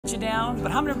You down,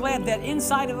 but how many are glad that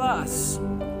inside of us,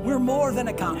 we're more than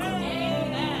a conqueror?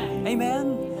 Amen.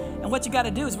 Amen. And what you got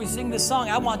to do is we sing this song,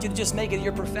 I want you to just make it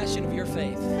your profession of your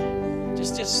faith.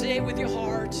 Just say it with your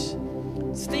heart.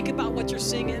 Think about what you're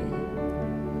singing.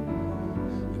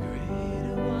 The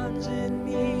greater ones in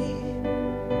me.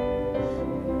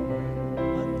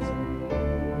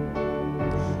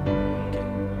 Okay.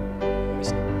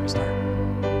 Let me start.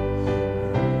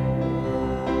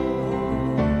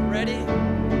 Ready?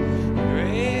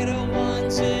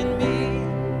 In me,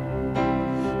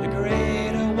 the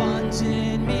greater ones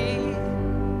in me,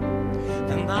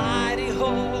 the mighty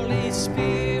Holy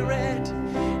Spirit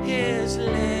is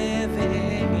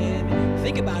living in me.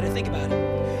 Think about it, think about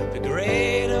it. The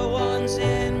greater ones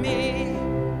in me,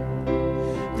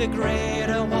 the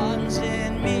greater ones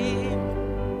in me,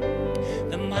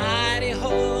 the mighty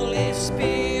Holy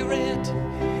Spirit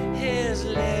is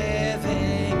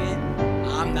living in me.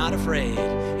 I'm not afraid,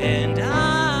 and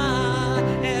I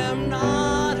am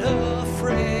not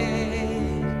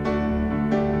afraid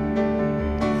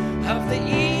of the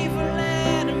evil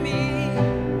enemy.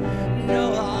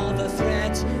 Know all the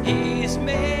threats he's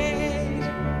made,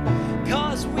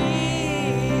 'cause we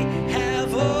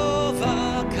have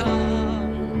overcome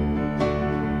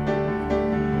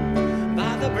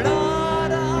by the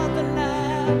blood of the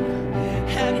Lamb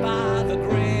and by the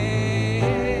grace.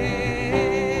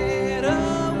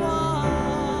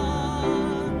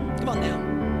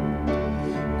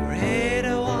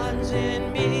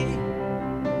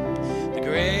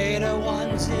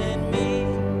 In me,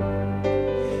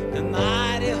 the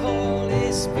mighty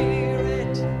Holy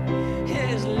Spirit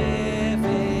is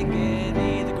living in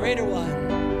me. The greater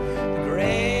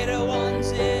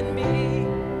ones in me,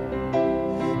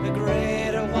 the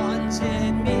greater ones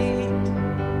in me,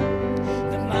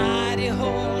 the mighty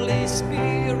Holy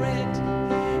Spirit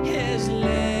is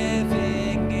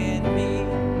living in me,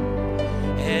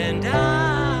 and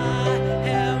I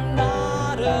am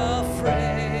not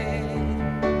afraid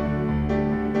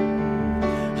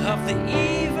of the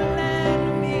evil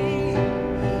enemy,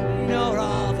 nor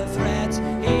all the threats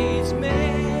he's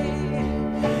made,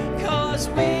 'cause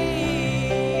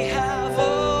we have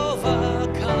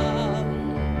overcome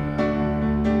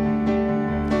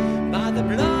by the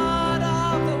blood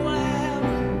of the Lamb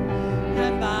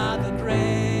and by the greater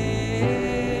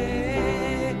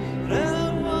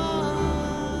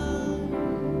one.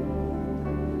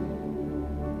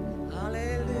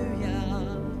 Hallelujah.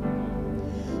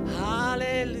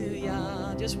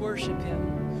 Hallelujah. Just worship him.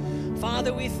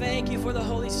 Father, we thank you for the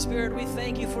Holy Spirit. We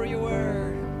thank you for your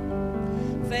word.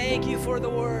 Thank you for the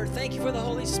word. Thank you for the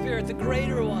Holy Spirit. The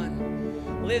greater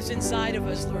one lives inside of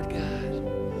us, Lord God.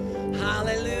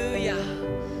 Hallelujah.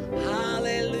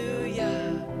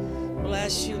 Hallelujah.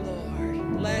 Bless you,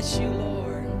 Lord. Bless you,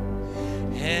 Lord.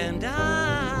 And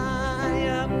I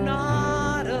am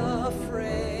not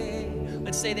afraid.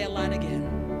 Let's say that line again.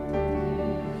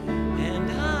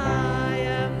 And I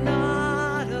am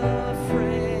not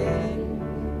afraid,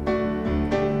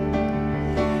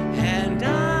 and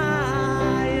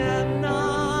I am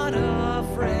not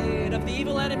afraid of the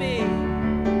evil enemy,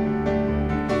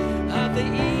 of the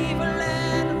evil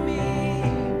enemy,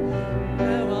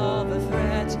 of all the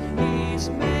threats he's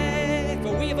made.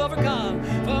 For we have overcome,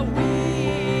 for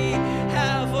we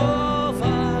have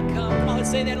overcome. Come on, let's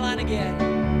say that line again.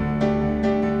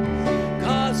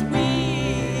 'Cause we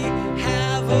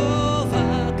have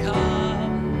overcome.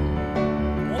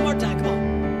 One more time, come on.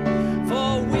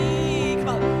 For we,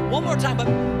 come on, one more time, but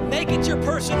make it your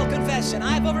personal confession.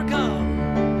 I've overcome,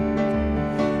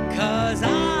 'cause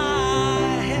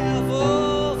I have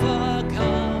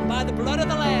overcome by the blood of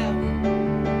the Lamb,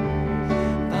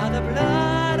 by the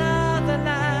blood of the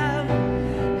Lamb,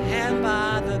 and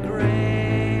by the greater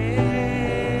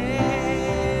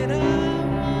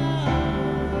one.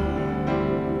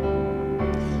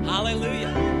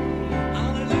 Hallelujah.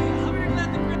 Hallelujah. How many are glad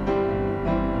the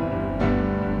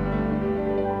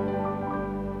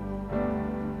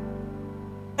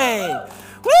Hey.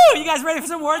 Woo! You guys ready for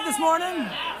some word this morning?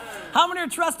 How many are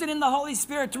trusting in the Holy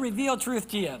Spirit to reveal truth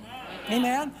to you?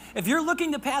 Amen. If you're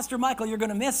looking to Pastor Michael, you're going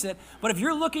to miss it. But if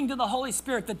you're looking to the Holy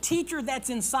Spirit, the teacher that's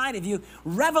inside of you,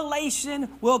 revelation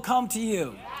will come to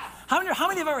you. How many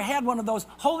have ever had one of those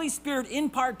Holy Spirit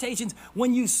impartations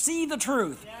when you see the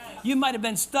truth? You might have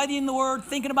been studying the Word,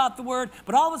 thinking about the Word,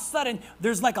 but all of a sudden,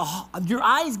 there's like your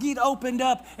eyes get opened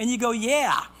up and you go,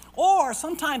 yeah. Or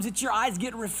sometimes it's your eyes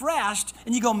get refreshed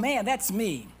and you go, man, that's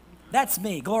me. That's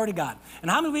me. Glory to God. And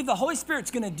how many believe the Holy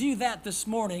Spirit's going to do that this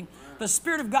morning? The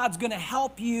Spirit of God's going to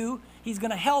help you. He's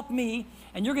going to help me,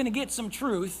 and you're going to get some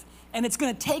truth. and it's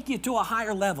going to take you to a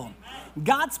higher level.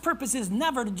 God's purpose is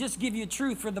never to just give you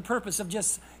truth for the purpose of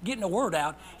just getting a word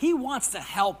out. He wants to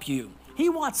help you. He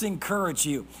wants to encourage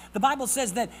you. The Bible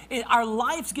says that our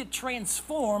lives get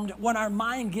transformed when our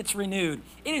mind gets renewed.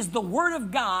 It is the Word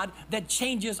of God that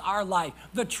changes our life.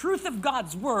 The truth of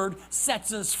God's Word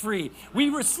sets us free. We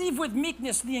receive with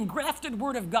meekness the engrafted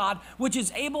Word of God, which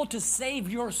is able to save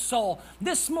your soul.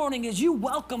 This morning, as you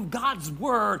welcome God's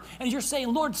Word, and you're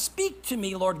saying, Lord, speak to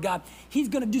me, Lord God, He's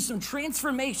going to do some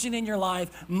transformation in your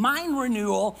life, mind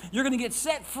renewal. You're going to get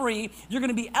set free. You're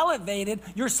going to be elevated.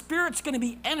 Your spirit's going to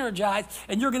be energized.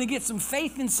 And you're going to get some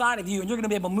faith inside of you, and you're going to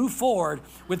be able to move forward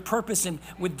with purpose and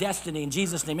with destiny. In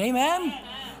Jesus' name, amen? Amen.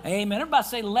 Amen. Everybody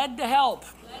say, led to help.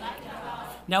 Led to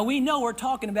help. Now, we know we're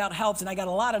talking about helps, and I got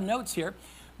a lot of notes here.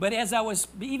 But as I was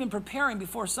even preparing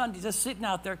before Sunday, just sitting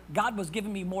out there, God was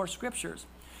giving me more scriptures.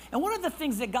 And one of the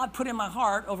things that God put in my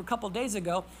heart over a couple of days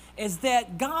ago is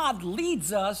that God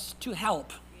leads us to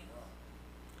help.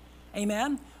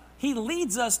 Amen? He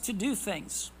leads us to do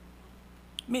things.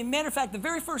 I mean, matter of fact, the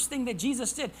very first thing that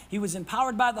Jesus did, he was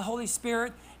empowered by the Holy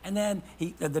Spirit, and then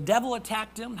the devil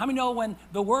attacked him. How many know when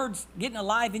the word's getting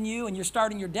alive in you and you're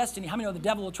starting your destiny, how many know the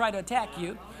devil will try to attack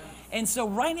you? And so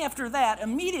right after that,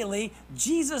 immediately,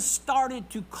 Jesus started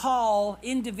to call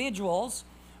individuals,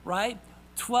 right,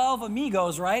 12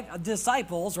 amigos, right,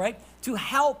 disciples, right, to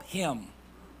help him,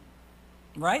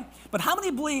 right? But how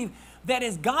many believe that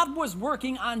as God was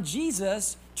working on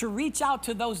Jesus to reach out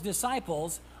to those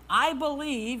disciples, I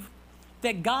believe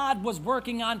that God was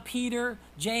working on Peter,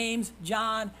 James,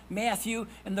 John, Matthew,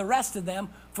 and the rest of them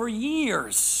for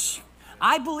years.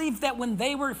 I believe that when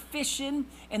they were fishing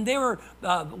and they were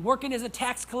working as a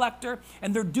tax collector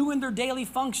and they're doing their daily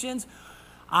functions,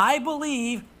 I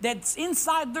believe that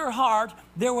inside their heart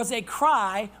there was a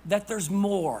cry that there's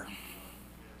more.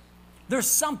 There's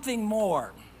something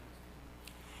more.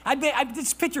 I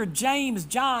just picture James,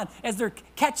 John, as they're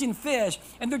catching fish,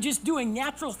 and they're just doing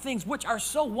natural things which are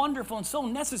so wonderful and so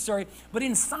necessary, but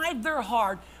inside their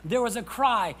heart, there was a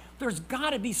cry, there's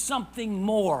got to be something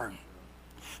more.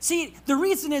 See, the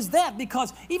reason is that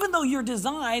because even though you're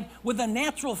designed with a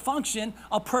natural function,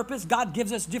 a purpose, God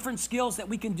gives us different skills that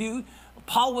we can do.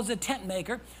 Paul was a tent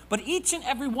maker, but each and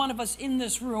every one of us in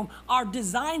this room are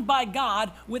designed by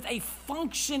God with a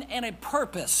function and a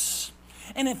purpose.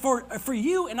 And for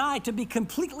you and I to be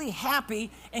completely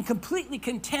happy and completely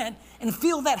content and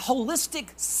feel that holistic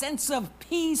sense of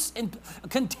peace and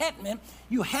contentment,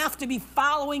 you have to be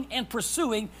following and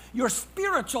pursuing your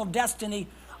spiritual destiny,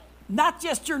 not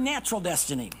just your natural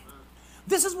destiny.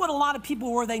 This is what a lot of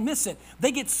people, where they miss it.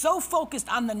 They get so focused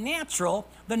on the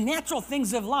natural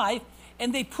things of life,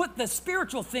 and they put the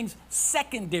spiritual things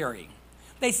secondary.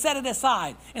 They set it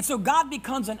aside. And so God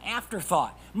becomes an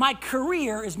afterthought. My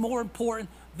career is more important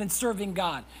than serving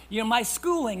God. You know, my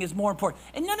schooling is more important.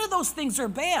 And none of those things are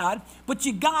bad, but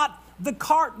you got the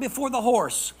cart before the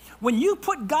horse. When you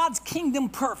put God's kingdom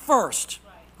first,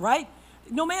 right?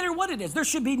 No matter what it is, there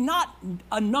should be not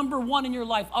a number one in your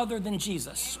life other than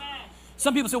Jesus. Amen.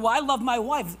 Some people say, well, I love my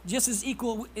wife just as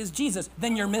equal as Jesus.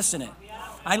 Then you're missing it.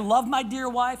 I love my dear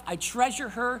wife. I treasure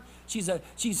her.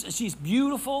 She's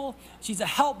beautiful. She's a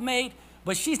helpmate,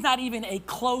 but she's not even a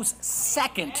close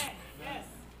second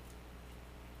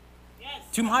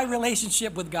to my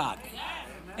relationship with God.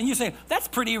 And you say, that's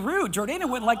pretty rude. Jordana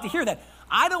wouldn't like to hear that.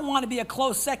 I don't want to be a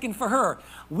close second for her.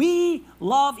 We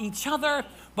love each other,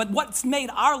 but what's made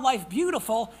our life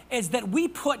beautiful is that we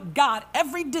put God,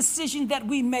 every decision that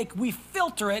we make, we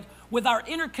filter it with our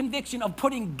inner conviction of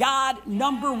putting God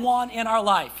number one in our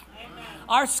life. Amen.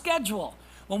 Our schedule.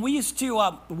 When we used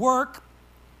to work,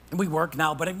 we work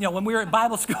now, but when we were at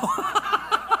Bible school,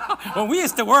 when we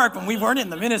used to work, when we weren't in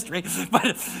the ministry,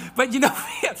 but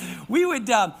we would,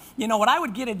 when I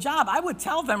would get a job, I would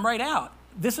tell them right out,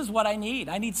 this is what I need.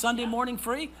 I need Sunday morning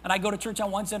free, and I go to church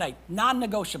on Wednesday night.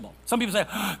 Non-negotiable. Some people say,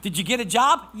 did you get a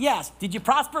job? Yes. Did you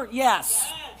prosper?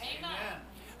 Yes.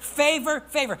 Favor.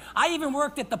 I even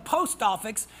worked at the post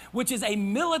office, which is a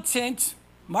militant,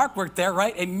 Mark worked there,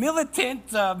 right? A militant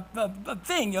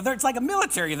thing. It's like a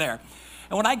military there.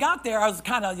 And when I got there, I was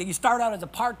you start out as a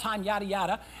part-time, yada,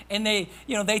 yada. And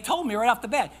they told me right off the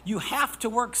bat, you have to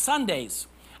work Sundays.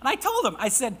 And I told them, I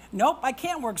said, nope, I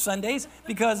can't work Sundays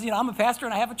because, I'm a pastor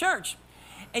and I have a church.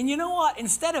 And you know what?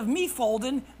 Instead of me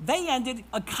folding, they ended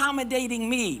accommodating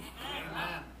me.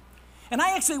 Amen. And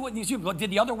I actually wouldn't use did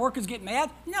the other workers get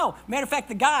mad? No. Matter of fact,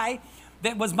 the guy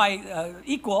that was my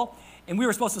equal, and we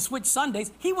were supposed to switch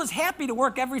Sundays. He was happy to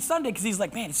work every Sunday because he's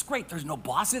like, man, it's great. There's no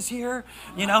bosses here,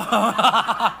 you know.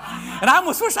 And I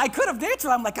almost wish I could have danced.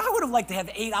 I'm like, I would have liked to have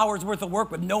 8 hours worth of work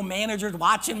with no managers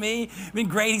watching me. It'd been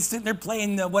great. He's sitting there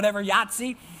playing whatever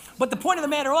Yahtzee. But the point of the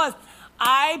matter was,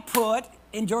 I put,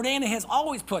 and Jordana has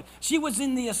always put, she was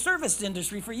in the service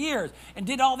industry for years and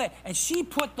did all that. And she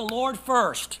put the Lord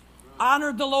first,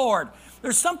 honored the Lord.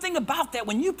 There's something about that.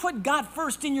 When you put God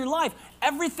first in your life,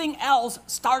 everything else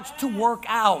starts to work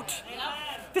out.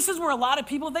 This is where a lot of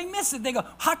people, they miss it. They go,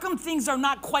 how come things are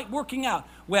not quite working out?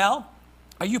 Well,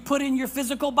 are you putting your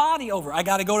physical body over? I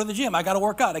got to go to the gym. I got to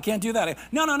work out. I can't do that.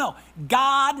 No.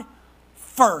 God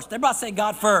first. Everybody say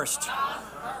God first.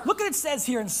 Look what it says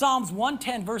here in Psalms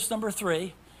 110, verse number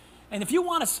 3. And if you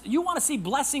want to see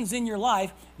blessings in your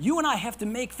life, you and I have to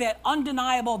make that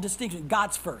undeniable distinction.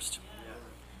 God's first.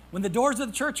 When the doors of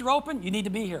the church are open, you need to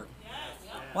be here.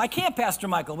 Well, I can't, Pastor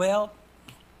Michael. Well,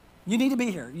 you need to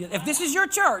be here. If this is your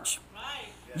church,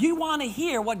 you want to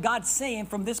hear what God's saying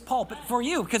from this pulpit for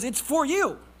you, because it's for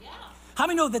you. How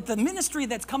many know that the ministry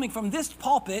that's coming from this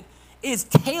pulpit is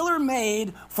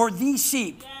tailor-made for these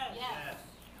sheep?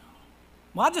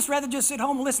 Well, I'd just rather just sit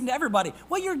home and listen to everybody.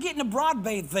 Well, you're getting a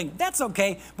broad-based thing. That's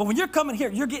okay. But when you're coming here,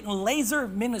 you're getting laser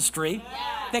ministry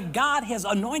that God has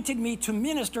anointed me to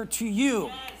minister to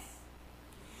you.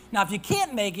 Now, if you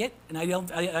can't make it, and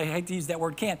I hate to use that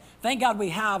word can't, thank God we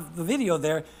have the video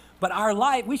there, but our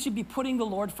life, we should be putting the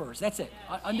Lord first. That's it,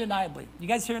 undeniably. You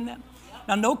guys hearing that?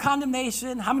 Now, no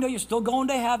condemnation. How many know you're still going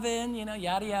to heaven? You know,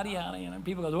 yada, yada, yada. You know,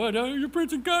 people go, oh, no, you're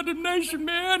preaching condemnation,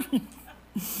 man.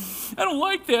 I don't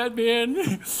like that, man.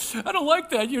 I don't like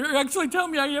that. You're actually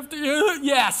telling me I have to.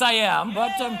 Yes, I am.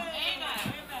 But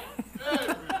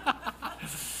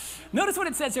notice what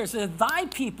it says here. It says, thy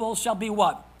people shall be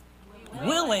what?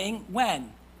 Willing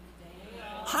when?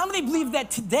 How many believe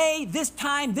that today, this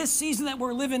time, this season that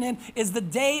we're living in is the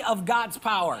day of God's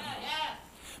power?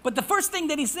 But the first thing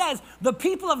that he says, the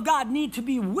people of God need to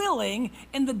be willing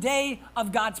in the day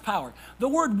of God's power. The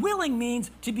word willing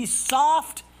means to be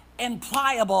soft and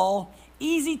pliable,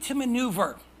 easy to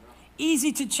maneuver,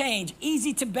 easy to change,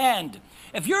 easy to bend.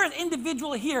 If you're an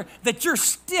individual here that you're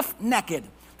stiff-necked,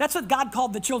 that's what God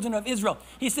called the children of Israel.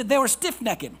 He said they were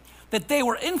stiff-necked, that they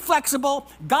were inflexible.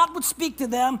 God would speak to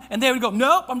them, and they would go,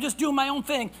 nope, I'm just doing my own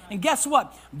thing. And guess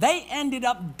what? They ended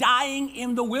up dying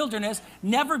in the wilderness,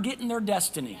 never getting their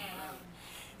destiny.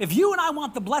 If you and I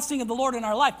want the blessing of the Lord in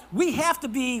our life, we have to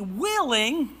be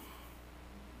willing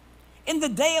in the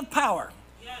day of power.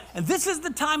 And this is the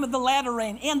time of the latter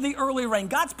rain and the early rain.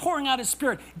 God's pouring out his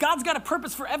spirit. God's got a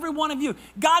purpose for every one of you.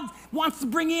 God wants to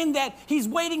bring in that he's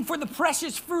waiting for the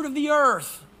precious fruit of the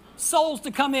earth, souls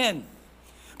to come in.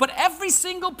 But every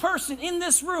single person in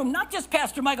this room, not just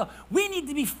Pastor Michael, we need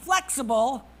to be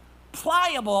flexible,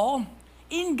 pliable,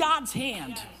 in God's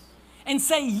hand and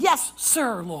say, yes,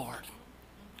 sir, Lord.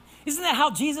 Isn't that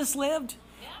how Jesus lived?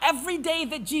 Every day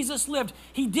that Jesus lived,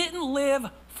 he didn't live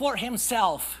for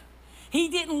himself. He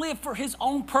didn't live for his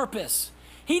own purpose.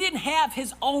 He didn't have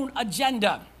his own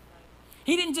agenda.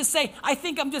 He didn't just say, I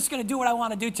think I'm just going to do what I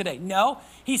want to do today. No,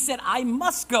 he said, I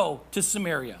must go to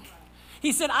Samaria.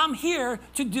 He said, I'm here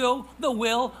to do the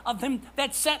will of him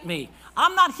that sent me.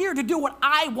 I'm not here to do what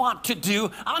I want to do.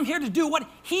 I'm here to do what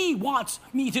he wants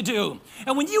me to do.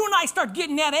 And when you and I start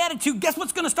getting that attitude, guess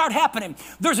what's going to start happening?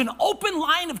 There's an open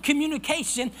line of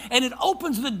communication, and it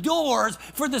opens the doors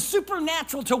for the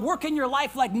supernatural to work in your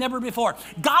life like never before.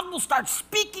 God will start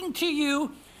speaking to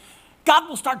you. God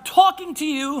will start talking to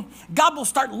you. God will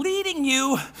start leading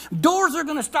you. Doors are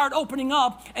going to start opening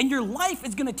up, and your life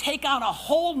is going to take on a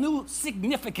whole new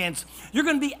significance. You're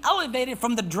going to be elevated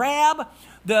from the drab,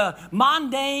 the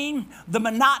mundane, the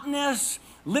monotonous,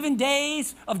 living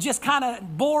days of just kind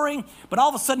of boring, but all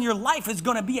of a sudden your life is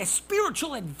going to be a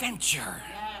spiritual adventure.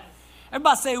 Yes.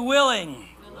 Everybody say willing.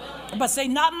 Everybody say,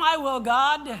 not my will,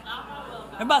 God.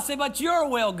 Everybody say, but your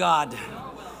will, God.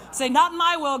 Say, not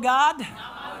my will, God.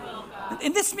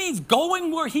 And this means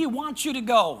going where he wants you to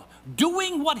go,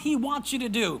 doing what he wants you to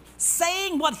do,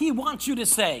 saying what he wants you to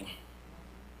say.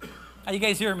 Are you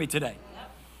guys hearing me today?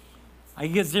 Are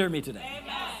you guys hearing me today?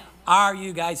 Are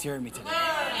you guys hearing me today?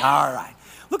 All right.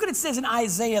 Look what it says in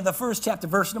Isaiah, the first chapter,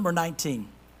 verse number 19.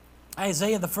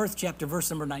 Isaiah, the first chapter, verse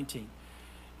number 19.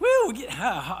 Woo!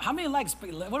 How many likes?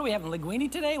 What do we have?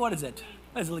 Linguine today? What is it?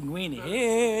 What is linguine?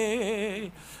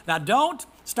 Hey. Now don't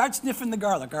start sniffing the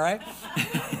garlic, all right?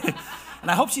 And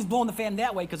I hope she's blowing the fan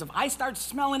that way, because if I start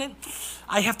smelling it,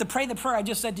 I have to pray the prayer I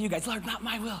just said to you guys. Lord, not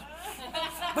my will,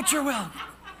 but your will.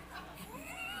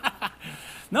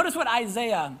 Notice what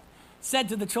Isaiah said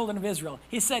to the children of Israel.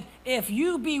 He said, if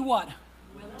you be what?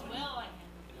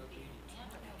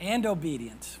 and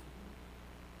obedient.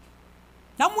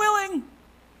 I'm willing.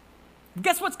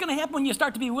 Guess what's going to happen when you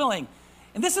start to be willing?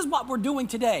 And this is what we're doing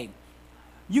today.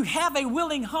 You have a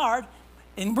willing heart,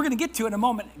 and we're going to get to it in a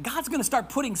moment. God's going to start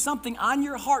putting something on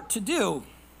your heart to do.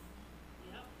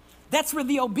 That's where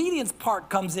the obedience part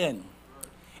comes in.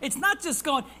 It's not just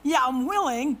going, yeah, I'm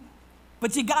willing,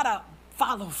 but you got to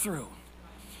follow through.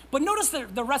 But notice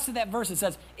the rest of that verse. It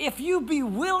says, if you be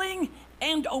willing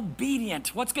and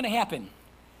obedient, what's going to happen?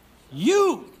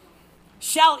 You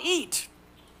shall eat.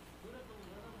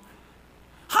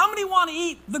 How many want to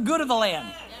eat the good of the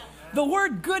land? The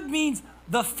word good means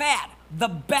the fat, the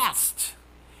best.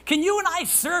 Can you and I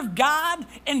serve God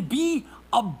and be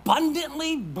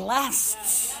abundantly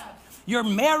blessed? Your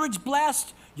marriage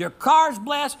blessed, your car's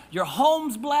blessed, your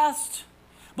home's blessed.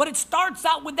 But it starts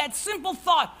out with that simple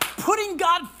thought, putting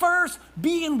God first,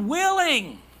 being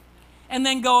willing, and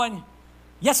then going,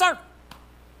 yes, sir,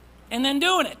 and then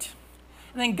doing it.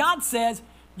 And then God says,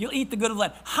 you'll eat the good of the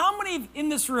land. How many in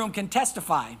this room can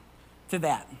testify to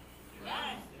that?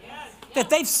 Yes. That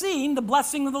they've seen the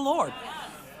blessing of the Lord. Yes.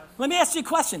 Let me ask you a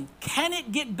question. Can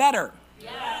it get better?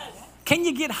 Yes. Can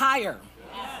you get higher?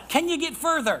 Yes. Can you get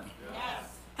further? Yes.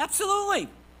 Absolutely.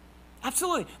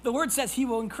 Absolutely. The word says he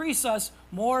will increase us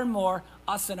more and more,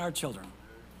 us and our children.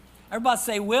 Everybody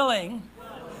say willing.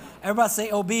 Everybody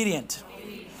say obedient.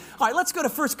 All right, let's go to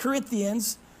 1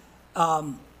 Corinthians,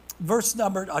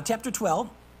 chapter 12,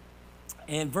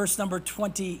 and verse number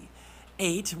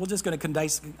 28. We're just going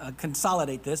to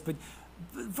consolidate this, but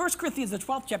 1 Corinthians, the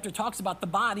 12th chapter, talks about the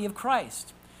body of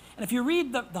Christ. And if you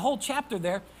read the whole chapter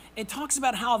there, it talks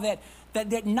about how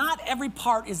that not every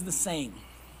part is the same.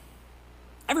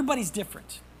 Everybody's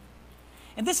different.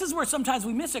 And this is where sometimes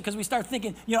we miss it because we start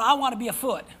thinking, I want to be a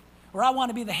foot, or I want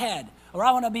to be the head, or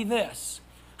I want to be this.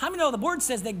 How many know the word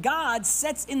says that God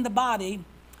sets in the body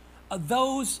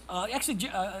those,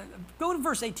 go to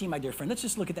verse 18, my dear friend. Let's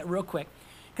just look at that real quick.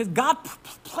 Because God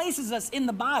places us in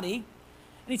the body, and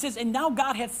he says, and now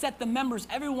God hath set the members,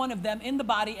 every one of them, in the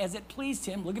body as it pleased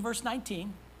him. Look at verse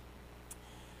 19.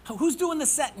 Who's doing the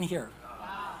setting here?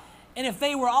 And if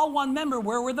they were all one member,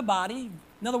 where were the body?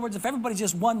 In other words, if everybody's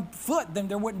just one foot, then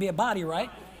there wouldn't be a body, right?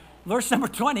 Verse number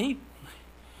 20.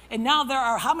 And now there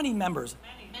are how many members?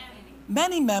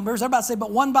 Many members. Everybody say, but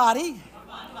one body.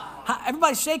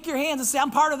 Everybody shake your hands and say,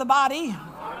 I'm part of the body.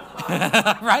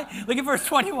 Right? Look at verse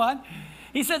 21.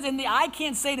 He says, and the eye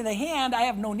can't say to the hand, I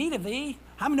have no need of thee.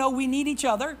 How many know we need each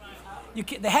other?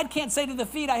 The head can't say to the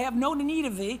feet, I have no need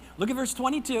of thee. Look at verse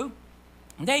 22.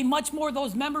 Nay, much more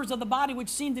those members of the body which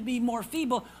seem to be more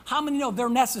feeble, how many know they're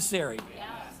necessary? Yeah.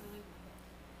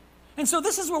 And so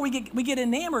this is where we get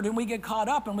enamored and we get caught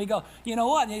up and we go, you know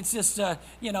what, it's just, I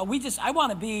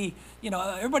want to be,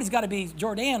 everybody's got to be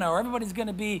Jordana, or everybody's going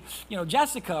to be,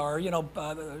 Jessica, or,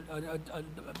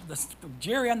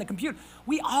 Jerry on the computer.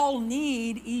 We all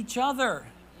need each other.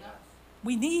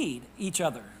 We need each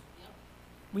other.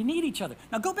 We need each other.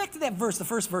 Now go back to that verse, the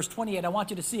first verse, 28. I want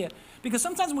you to see it. Because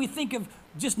sometimes when we think of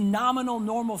just nominal,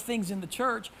 normal things in the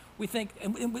church, we think,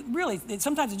 and really,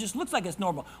 sometimes it just looks like it's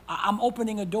normal. I'm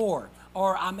opening a door,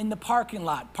 or I'm in the parking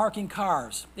lot, parking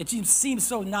cars. It seems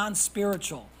so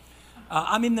non-spiritual.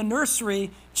 I'm in the nursery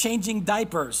changing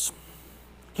diapers,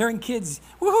 hearing kids,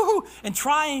 woo-hoo-hoo, and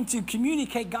trying to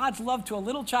communicate God's love to a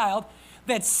little child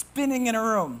that's spinning in a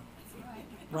room,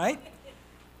 right?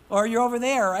 Or you're over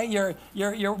there, right?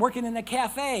 You're working in a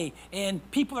cafe, and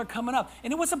people are coming up.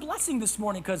 And it was a blessing this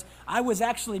morning because I was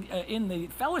actually in the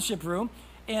fellowship room,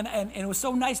 and it was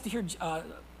so nice to hear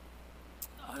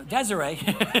Desiree.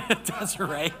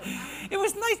 Desiree. It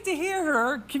was nice to hear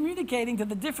her communicating to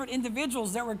the different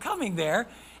individuals that were coming there,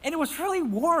 and it was really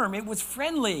warm. It was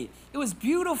friendly. It was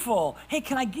beautiful. Hey,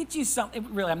 can I get you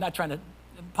something? Really, I'm not trying to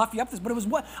puff you up this, but it was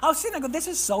what I was sitting there. I go, this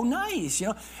is so nice,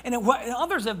 And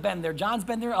others have been there. John's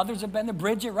been there. Others have been there.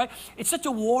 Bridget, right? It's such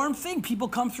a warm thing. People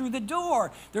come through the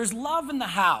door. There's love in the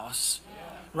house,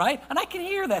 right? And I can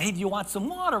hear that. Hey, do you want some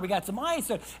water? We got some ice,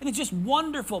 and it's just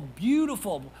wonderful,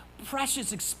 beautiful,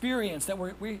 precious experience that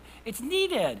it's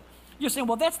needed. You're saying,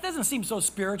 well, that doesn't seem so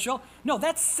spiritual. No,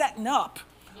 that's setting up.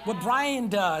 What Brian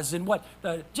does and what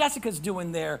Jessica's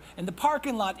doing there and the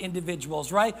parking lot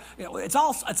individuals, right? It's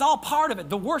all part of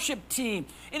it. The worship team.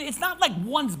 And it's not like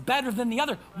one's better than the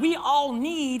other. We all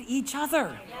need each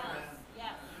other.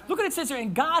 Yes. Look what it says here.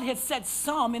 And God has set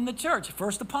some in the church.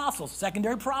 First apostles,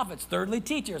 secondary prophets, thirdly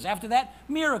teachers. After that,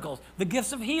 miracles, the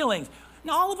gifts of healings.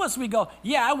 Now all of us, we go,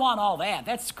 yeah, I want all that.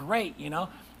 That's great,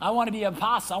 I want to be an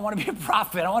apostle. I want to be a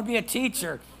prophet. I want to be a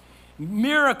teacher.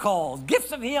 Miracles,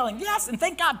 gifts of healing, yes, and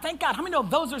thank God. How many know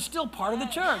those are still part of the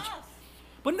church?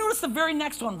 But notice the very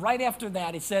next one, right after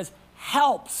that, it says,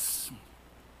 helps,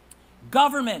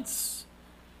 governments,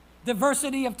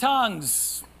 diversity of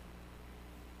tongues.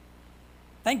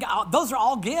 Thank God, those are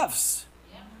all gifts.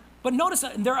 But notice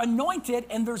they're anointed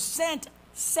and they're sent,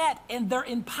 set, and they're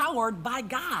empowered by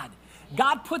God.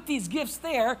 God put these gifts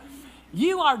there.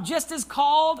 You are just as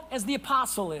called as the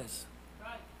apostle is.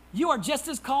 You are just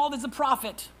as called as a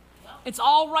prophet. It's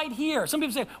all right here. Some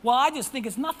people say, well, I just think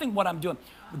it's nothing what I'm doing.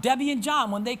 Debbie and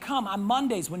John, when they come on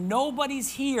Mondays, when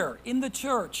nobody's here in the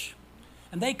church,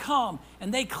 and they come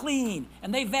and they clean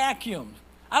and they vacuum.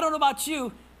 I don't know about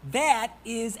you, that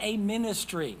is a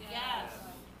ministry. Yes.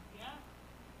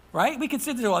 Right? We can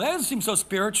sit there, well, that doesn't seem so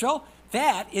spiritual.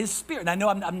 That is spirit. And I know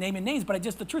I'm naming names, but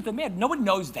the truth of man, no one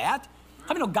knows that.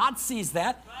 How many know God sees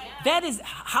that? That is,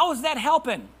 how is that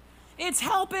helping? It's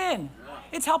helping.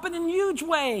 It's helping in huge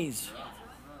ways.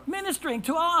 Ministering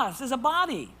to us as a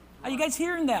body. Are you guys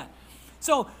hearing that?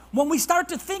 So when we start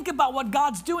to think about what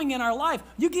God's doing in our life,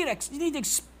 you need to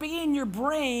expand your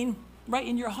brain, right,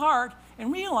 in your heart,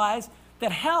 and realize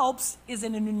that helps is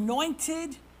an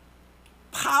anointed,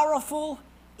 powerful,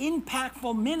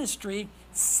 impactful ministry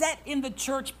set in the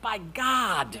church by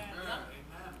God. Amen.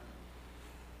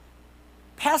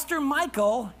 Pastor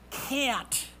Michael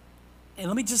can't, and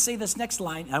let me just say this next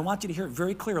line, and I want you to hear it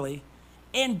very clearly,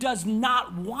 and does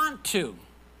not want to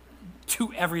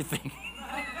do everything.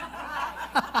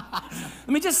 Let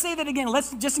me just say that again,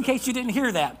 just in case you didn't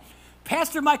hear that.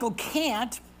 Pastor Michael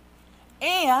can't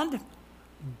and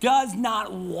does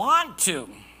not want to.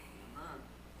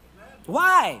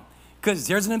 Why? Because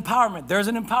there's an empowerment, there's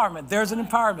an empowerment, there's an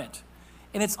empowerment.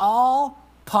 And it's all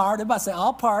part, everybody say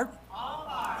all part. All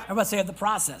part. Everybody say of the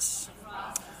process.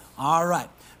 All right.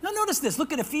 Now notice this,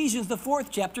 look at Ephesians, the 4th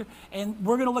chapter, and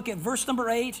we're going to look at verse number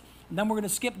 8, and then we're going to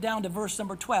skip down to verse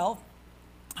number 12.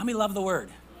 How many love the word?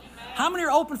 Amen. How many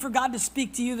are open for God to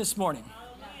speak to you this morning?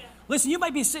 Hallelujah. Listen, you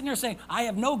might be sitting there saying, I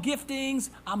have no giftings,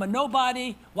 I'm a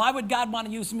nobody, why would God want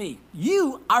to use me?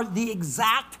 You are the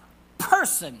exact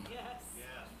person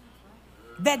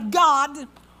that God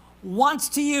wants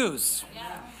to use.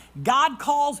 God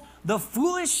calls the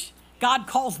foolish, God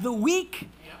calls the weak,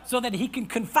 so that he can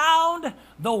confound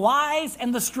the wise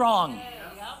and the strong.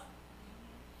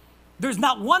 There's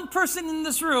not one person in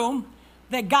this room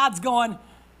that God's going,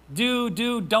 don't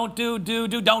do.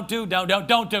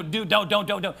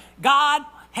 God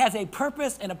has a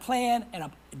purpose and a plan and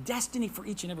a destiny for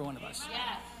each and every one of us.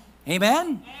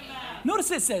 Amen? Amen? Notice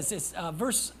it says, this,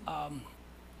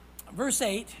 verse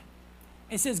 8,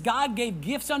 it says, God gave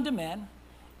gifts unto men,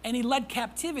 and he led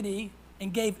captivity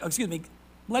and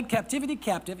led captivity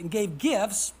captive and gave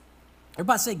gifts,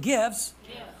 everybody say gifts,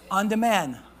 unto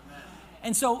men.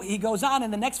 And so he goes on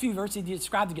in the next few verses, he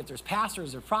describes the gifts. There's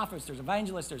pastors, there's prophets, there's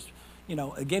evangelists, there's,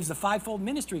 it gives the fivefold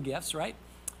ministry gifts, right?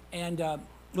 And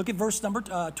look at verse number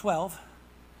 12.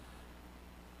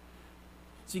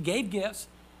 So he gave gifts.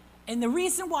 And the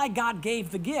reason why God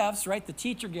gave the gifts, right, the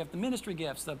teacher gift, the ministry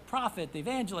gifts, the prophet, the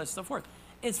evangelist, so forth,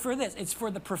 is for this. It's for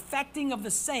the perfecting of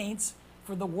the saints,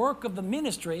 for the work of the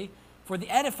ministry, for the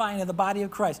edifying of the body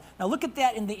of Christ. Now look at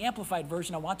that in the Amplified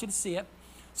version. I want you to see it.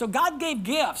 So God gave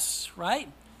gifts, right?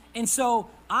 And so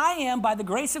I am, by the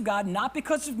grace of God, not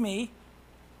because of me,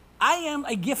 I am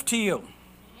a gift to you.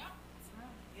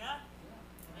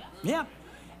 Yeah.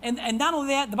 And not only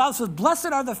that, the Bible says, blessed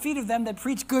are the feet of them that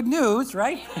preach good news,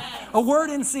 right? A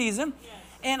word in season.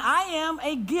 And I am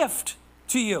a gift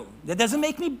to you. That doesn't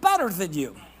make me better than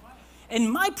you.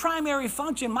 And my primary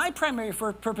function, my primary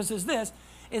purpose is this,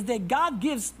 is that God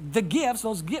gives the gifts,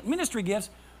 those ministry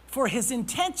gifts, for his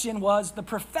intention was the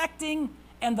perfecting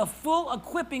and the full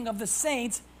equipping of the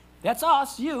saints, that's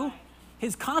us, you,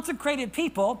 his consecrated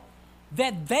people,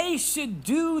 that they should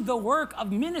do the work of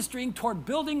ministering toward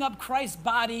building up Christ's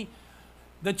body,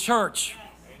 the church.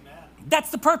 Amen.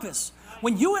 That's the purpose.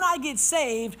 When you and I get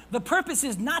saved, the purpose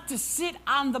is not to sit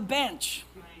on the bench.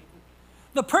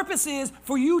 The purpose is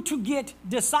for you to get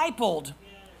discipled,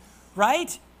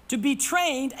 right? To be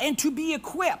trained and to be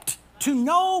equipped, to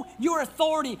know your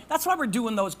authority. That's why we're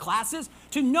doing those classes,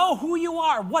 to know who you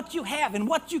are, what you have, and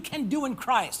what you can do in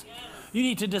Christ. Yes. You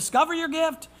need to discover your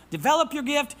gift, develop your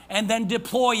gift, and then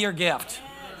deploy your gift,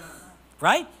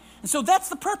 right? And so that's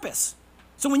the purpose.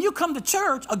 So when you come to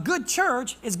church, a good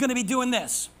church is going to be doing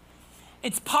this.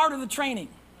 It's part of the training.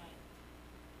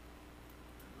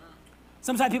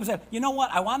 Sometimes people say, you know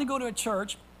what, I want to go to a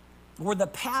church where the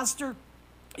pastor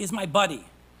is my buddy.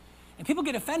 And people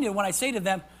get offended when I say to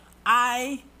them,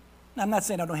 I'm not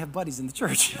saying I don't have buddies in the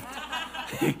church,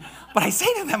 but I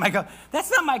say to them, I go,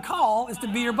 that's not my call, is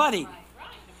to be your buddy.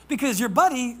 Because your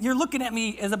buddy, you're looking at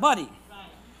me as a buddy.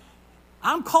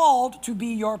 I'm called to be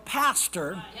your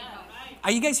pastor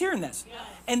Are you guys hearing this? Yes.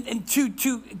 And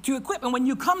to equip. And when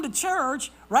you come to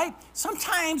church, right,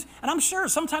 sometimes, and I'm sure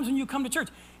sometimes when you come to church,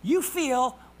 you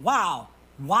feel, wow,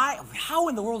 why, how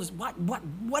in the world is,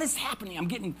 what is happening? I'm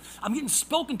getting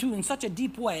spoken to in such a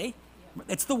deep way.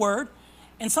 It's the word.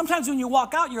 And sometimes when you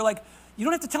walk out, you're like, you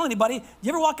don't have to tell anybody. You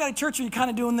ever walk out of church and you're kind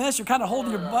of doing this? You're kind of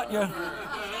holding your butt.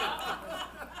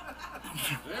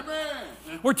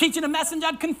 We're teaching a message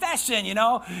on confession,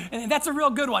 and that's a real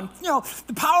good one.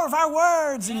 The power of our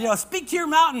words, and, speak to your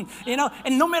mountain,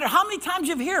 and no matter how many times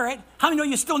you hear it, how many know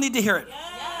you still need to hear it?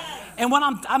 Yes. And when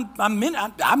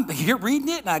I'm here reading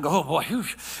it, and I go, oh boy,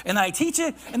 and I teach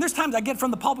it, and there's times I get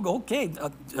from the pulpit, go, okay,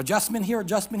 adjustment here.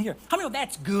 How many know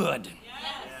that's good?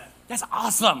 Yes. That's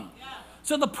awesome. Yes.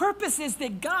 So the purpose is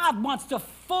that God wants to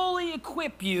fully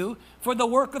equip you for the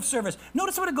work of service.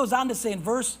 Notice what it goes on to say in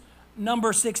verse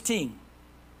number 16.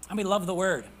 I mean, love the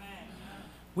word. Amen.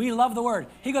 We love the word.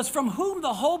 He goes, from whom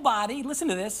the whole body, listen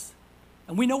to this,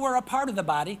 and we know we're a part of the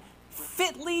body,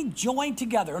 fitly joined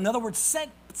together. In other words,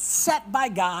 set by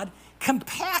God,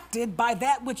 compacted by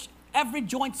that which every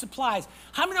joint supplies.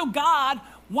 How many know God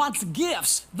wants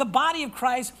gifts, the body of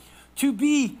Christ, to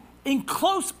be in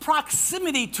close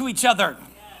proximity to each other?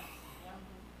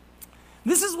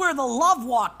 This is where the love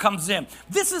walk comes in.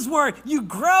 This is where you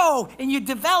grow and you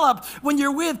develop when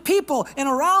you're with people and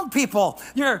around people.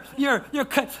 You're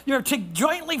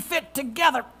jointly fit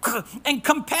together and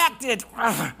compacted.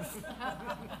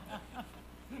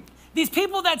 These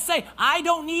people that say, I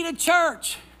don't need a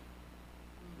church,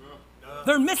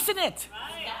 they're missing it.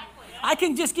 I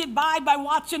can just get by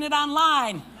watching it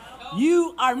online.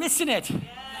 You are missing it.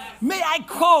 May I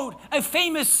quote a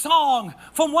famous song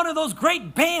from one of those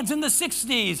great bands in the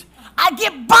 60s. I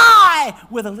get by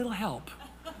with a little help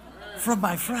from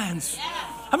my friends.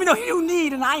 I mean, you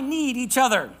need and I need each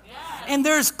other. And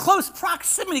there's close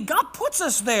proximity. God puts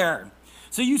us there.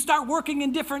 So you start working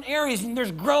in different areas and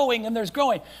there's growing and there's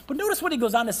growing. But notice what he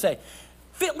goes on to say.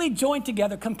 Fitly joined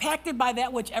together, compacted by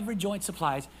that which every joint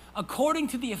supplies, according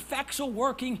to the effectual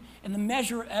working and the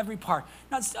measure of every part.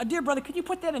 Now, dear brother, could you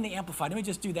put that in the Amplified? Let me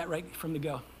just do that right from the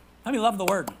go. Let me love the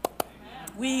word.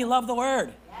 Amen. We love the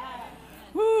word. Yes.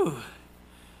 Woo.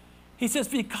 He says,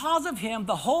 because of him,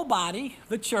 the whole body,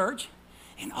 the church,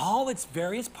 in all its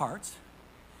various parts,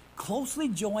 closely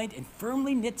joined and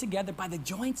firmly knit together by the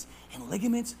joints and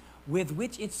ligaments with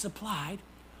which it's supplied.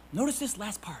 Notice this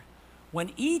last part.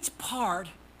 When each part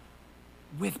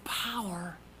with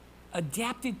power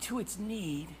adapted to its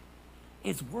need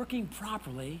is working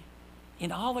properly in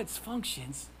all its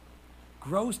functions,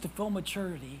 grows to full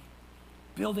maturity,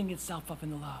 building itself up in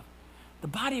the love. The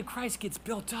body of Christ gets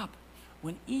built up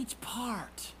when each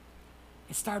part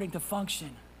is starting to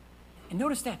function. And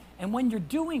notice that. And when you're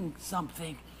doing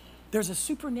something, there's a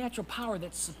supernatural power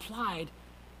that's supplied,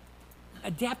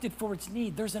 adapted for its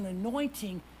need. There's an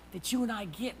anointing that you and I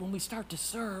get when we start to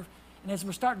serve. And as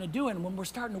we're starting to do it, and when we're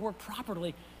starting to work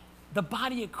properly, the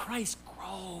body of Christ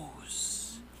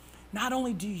grows. Not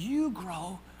only do you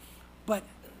grow, but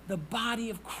the body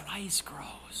of Christ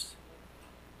grows.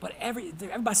 But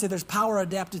everybody say there's power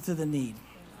adapted to the need.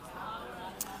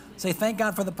 Say, thank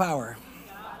God for the power.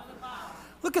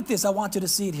 Look at this. I want you to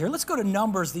see it here. Let's go to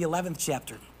Numbers, the 11th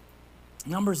chapter.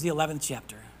 Numbers, the 11th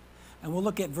chapter. And we'll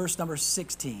look at verse number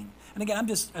 16. And again,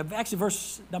 actually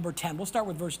verse number 10. We'll start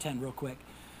with verse 10 real quick.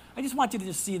 I just want you to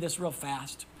just see this real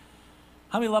fast.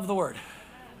 How many love the word?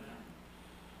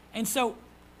 And so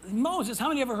Moses, how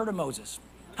many ever heard of Moses?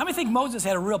 How many think Moses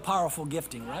had a real powerful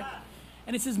gifting, right?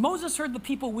 And it says, Moses heard the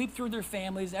people weep through their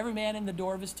families, every man in the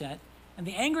door of his tent. And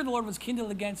the anger of the Lord was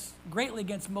kindled greatly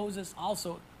against Moses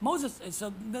also.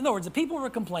 So in other words, the people were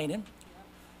complaining.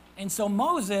 And so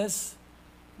Moses,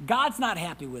 God's not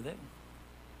happy with it.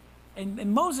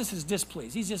 And Moses is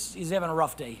displeased. He's having a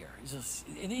rough day here.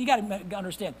 You got to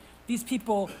understand, these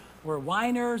people were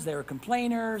whiners, they were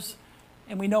complainers,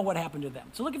 and we know what happened to them.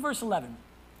 So look at verse 11.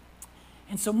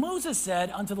 And so Moses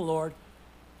said unto the Lord,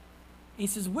 he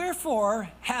says, wherefore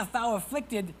hast thou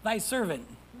afflicted thy servant?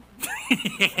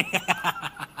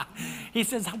 He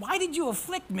says, why did you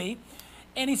afflict me?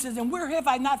 And he says, and where have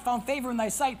I not found favor in thy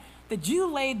sight, that you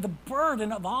laid the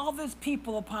burden of all this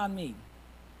people upon me?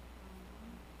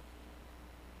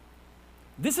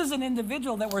 This is an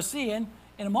individual that we're seeing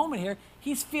in a moment here.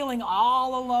 He's feeling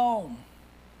all alone.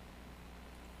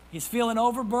 He's feeling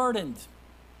overburdened.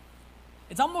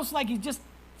 It's almost like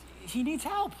he needs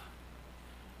help.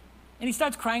 And he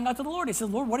starts crying out to the Lord. He says,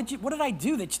 Lord, what did I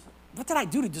do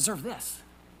to deserve this?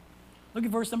 Look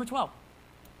at verse number 12.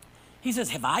 He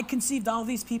says, have I conceived all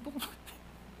these people?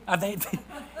 Have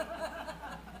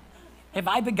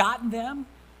I begotten them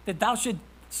that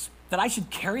I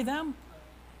should carry them?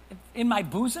 in my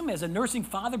bosom as a nursing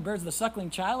father bears the suckling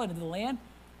child into the land.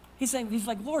 He's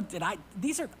like, Lord, I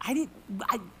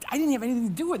didn't have anything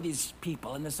to do with these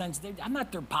people in the sense that I'm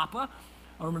not their papa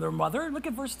or their mother. Look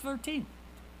at verse 13.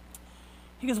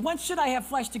 He goes, whence should I have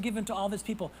flesh to give unto all this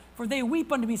people? For they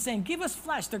weep unto me, saying, give us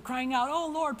flesh. They're crying out, oh,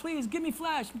 Lord, please give me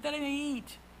flesh that I may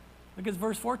eat. Look at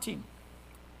verse 14.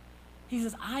 He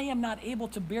says, I am not able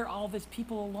to bear all this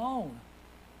people alone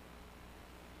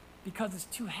because it's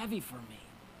too heavy for me.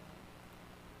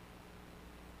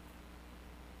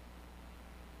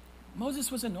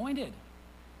 Moses was anointed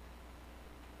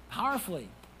powerfully.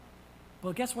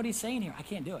 Well, guess what he's saying here? I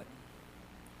can't do it.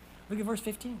 Look at verse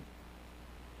 15.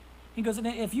 He goes,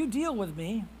 if you deal with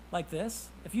me like this,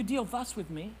 if you deal thus with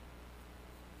me,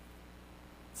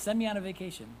 send me on a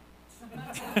vacation.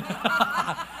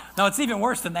 No, it's even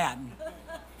worse than that.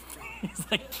 He's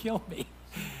like, kill me.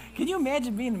 Can you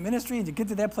imagine being in ministry and to get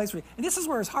to that place where, and this is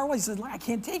where his heart was, he says, I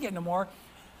can't take it no more.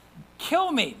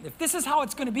 Kill me. If this is how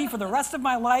it's going to be for the rest of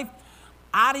my life,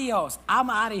 adios. I'm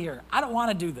out of here. I don't want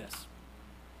to do this.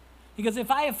 He goes,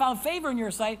 if I have found favor in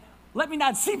your sight, let me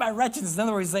not see my wretchedness. In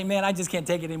other words, he's saying, man, I just can't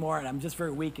take it anymore, and I'm just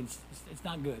very weak, and it's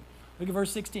not good. Look at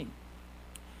verse 16.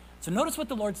 So notice what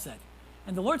the Lord said.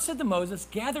 And the Lord said to Moses,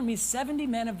 gather me 70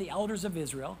 men of the elders of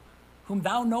Israel, whom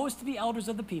thou knowest to be elders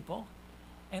of the people,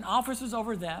 and officers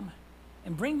over them,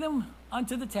 and bring them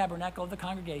unto the tabernacle of the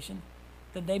congregation,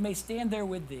 that they may stand there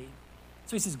with thee.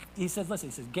 So he says,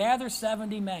 gather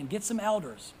 70 men, get some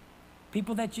elders,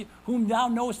 people whom thou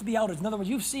knowest to be elders. In other words,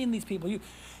 you've seen these people.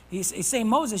 He's saying,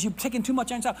 Moses, you've taken too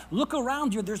much on yourself. Look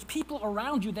around you. There's people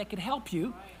around you that can help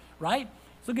you, right?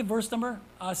 So look at verse number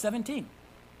 17.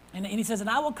 And he says, and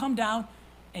I will come down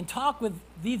and talk with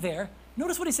thee there.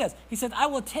 Notice what he says. He said, I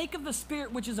will take of the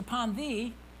spirit which is upon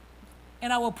thee,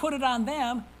 and I will put it on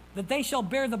them, that they shall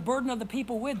bear the burden of the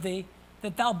people with thee,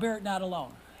 that thou bear it not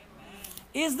alone.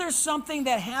 Amen. Is there something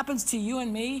that happens to you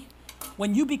and me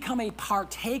when you become a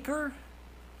partaker,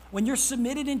 when you're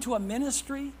submitted into a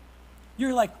ministry?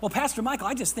 You're like, well, Pastor Michael,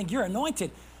 I just think you're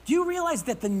anointed. Do you realize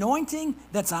that the anointing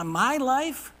that's on my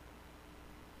life,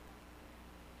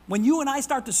 when you and I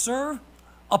start to serve,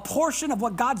 a portion of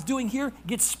what God's doing here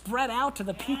gets spread out to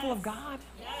the people of God?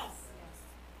 Yes.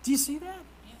 Do you see that?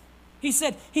 He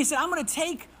said, I'm going to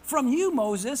take from you,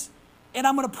 Moses, and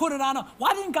I'm going to put it on.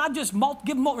 Why didn't God just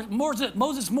give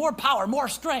Moses more power, more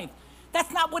strength?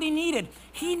 That's not what he needed.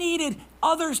 He needed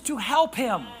others to help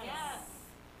him. Yes.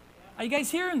 Are you guys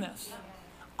hearing this?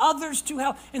 Others to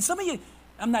help. And some of you,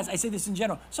 I say this in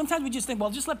general, sometimes we just think,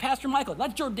 well, just let Pastor Michael,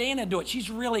 let Jordana do it.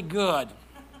 She's really good.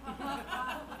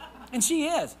 And she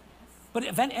is. But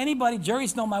if anybody,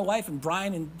 Jerry's known my wife, and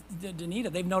Brian and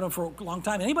Danita, they've known him for a long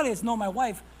time. Anybody that's known my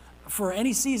wife for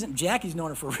any season, Jackie's known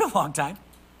her for a real long time,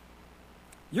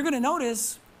 you're going to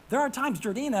notice there are times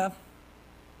Jordana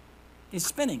is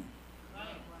spinning. Right.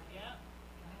 Yeah.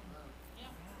 Yeah.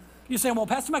 You're saying, well,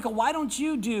 Pastor Michael, why don't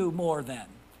you do more then?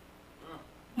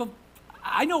 Well,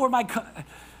 I know where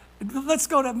let's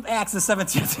go to Acts the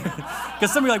 17th.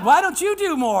 Because some of you are like, why don't you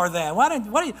do more then?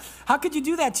 How could you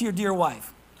do that to your dear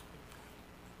wife?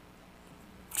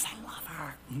 Because I love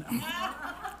her.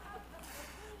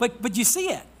 But you see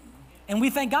it. And we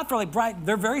thank God for, like, Brian,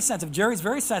 they're very sensitive. Jerry's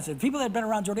very sensitive. People that have been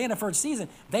around Jordana for a season,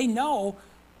 they know,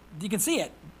 you can see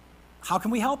it. How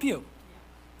can we help you?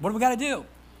 What do we got to do?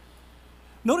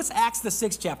 Notice Acts the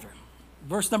 6th chapter,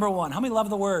 verse number 1. How many love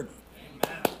the word?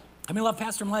 Amen. How many love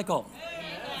Pastor Michael?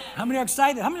 Amen. How many are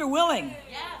excited? How many are willing?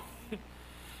 Yes.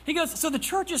 He goes, so the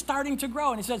church is starting to grow.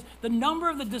 And he says, the number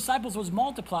of the disciples was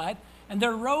multiplied, and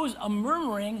there arose a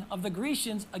murmuring of the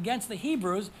Grecians against the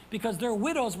Hebrews because their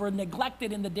widows were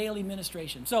neglected in the daily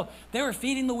ministration. So they were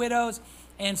feeding the widows,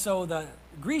 and so the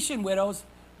Grecian widows,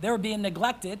 they were being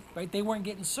neglected, right? They weren't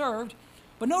getting served.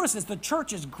 But notice this, the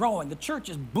church is growing. The church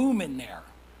is booming there.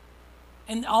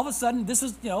 And all of a sudden, this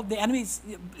is, the enemy's,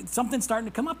 something's starting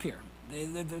to come up here.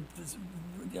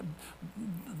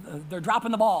 They're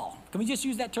dropping the ball. Can we just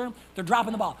use that term? They're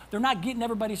dropping the ball. They're not getting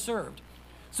everybody served.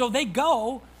 So they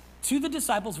go to the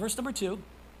disciples, verse number 2,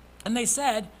 and they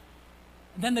said,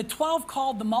 then the 12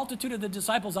 called the multitude of the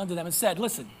disciples unto them and said,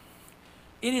 listen,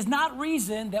 it is not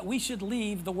reason that we should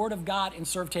leave the word of God and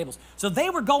serve tables. So they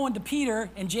were going to Peter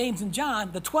and James and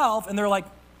John, the 12, and they're like,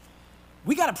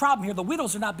 we got a problem here. The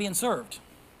widows are not being served.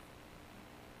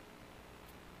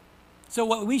 So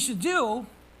what we should do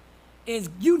is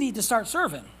you need to start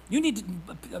serving.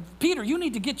 Peter, you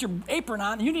need to get your apron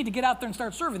on, and you need to get out there and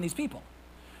start serving these people.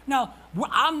 Now,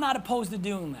 I'm not opposed to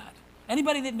doing that.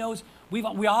 Anybody that knows, we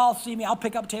all see me, I'll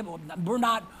pick up a table. We're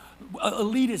not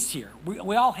elitists here.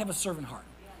 We all have a servant heart.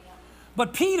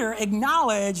 But Peter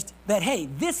acknowledged that, hey,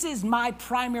 this is my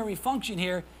primary function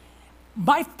here.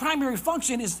 My primary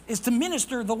function is to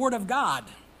minister the word of God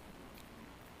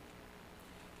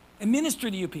and minister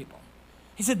to you people.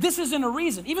 He said, this isn't a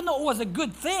reason. Even though it was a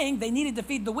good thing, they needed to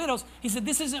feed the widows. He said,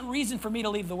 this isn't reason for me to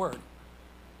leave the word.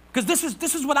 Because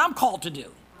this is what I'm called to do.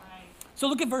 Right. So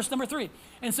look at verse number 3.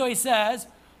 And so he says,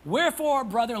 wherefore,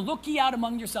 brethren, look ye out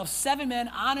among yourselves 7 men,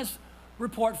 honest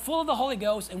report, full of the Holy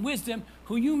Ghost and wisdom,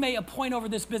 who you may appoint over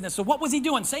this business. So what was he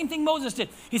doing? Same thing Moses did.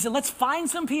 He said, let's find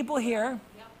some people here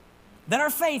that are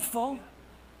faithful,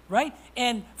 right?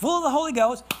 And full of the Holy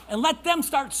Ghost, and let them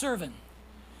start serving.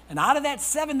 And out of that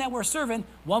 7 that were serving,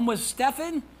 one was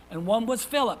Stephen and one was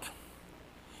Philip.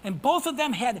 And both of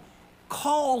them had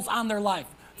calls on their life.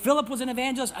 Philip was an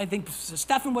evangelist. I think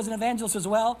Stephen was an evangelist as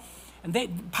well. And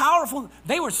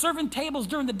they were serving tables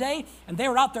during the day, and they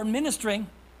were out there ministering.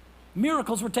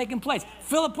 Miracles were taking place.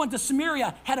 Philip went to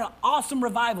Samaria, had an awesome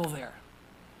revival there.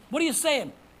 What are you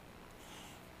saying?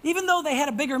 Even though they had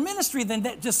a bigger ministry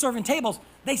than just serving tables,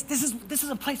 this is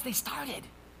a place they started.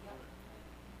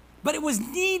 But it was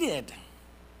needed.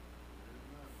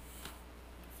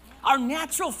 Our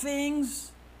natural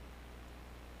things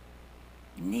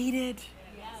needed.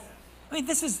 I mean,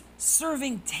 this is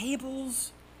serving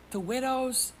tables to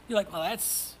widows. You're like, well,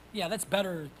 that's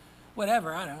better,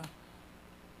 whatever, I don't know.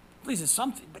 At least it's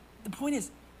something. But the point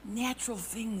is, natural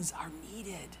things are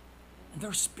needed, and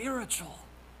they're spiritual.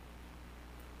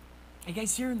 Are you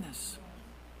guys hearing this?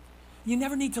 You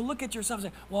never need to look at yourself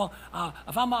and say, well,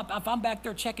 if I'm back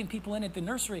there checking people in at the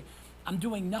nursery, I'm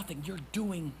doing nothing. You're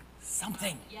doing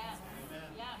something. Yes.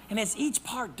 Yeah. And as each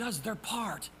part does their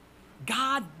part,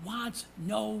 God wants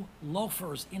no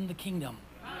loafers in the kingdom.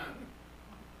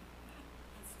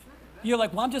 You're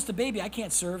like, well, I'm just a baby. I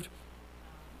can't serve.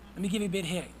 Let me give you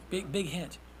a big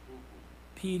hint.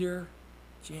 Peter,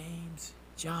 James,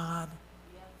 John,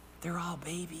 they're all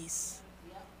babies.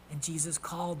 And Jesus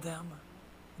called them,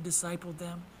 discipled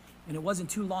them. And it wasn't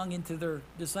too long into their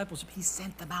discipleship, he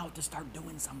sent them out to start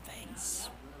doing some things.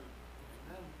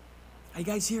 Are you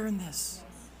guys hearing this?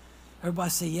 Everybody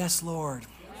say, yes, Lord.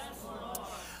 Yes, Lord.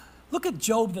 Look at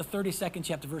Job, the 32nd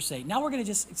chapter, verse 8. Now we're going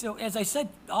to so as I said,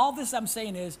 all this I'm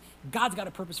saying is, God's got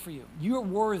a purpose for you. You're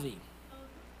worthy.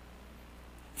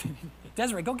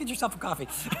 Desiree, go get yourself a coffee.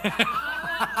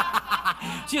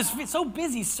 She is so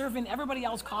busy serving everybody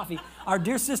else coffee. Our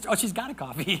dear sister, oh, she's got a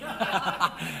coffee.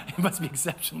 It must be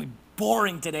exceptionally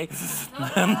boring today.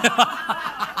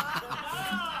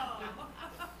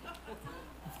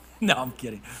 No, I'm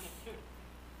kidding.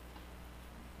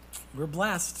 We're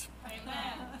blessed.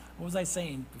 Amen. What was I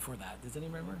saying before that? Does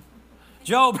anyone remember?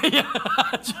 Job.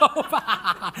 Job.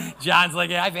 John's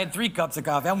like, yeah, I've had 3 cups of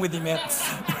coffee. I'm with you, man.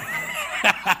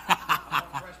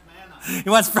 He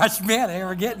wants fresh manna. Hey,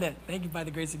 we're getting it. Thank you, by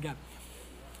the grace of God.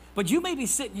 But you may be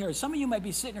sitting here. Some of you might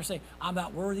be sitting here saying, I'm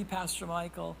not worthy, Pastor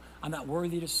Michael. I'm not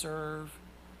worthy to serve.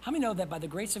 How many know that by the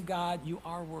grace of God, you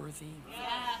are worthy?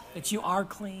 Yeah. That you are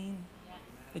clean? Yeah.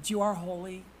 That you are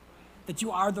holy? That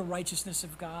you are the righteousness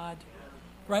of God?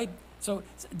 Right? So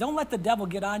don't let the devil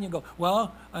get on you and go,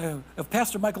 well, if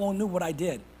Pastor Michael only knew what I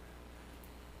did.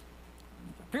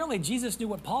 Apparently, Jesus knew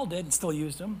what Paul did and still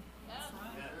used him.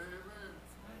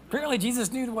 Apparently,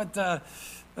 Jesus knew what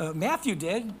Matthew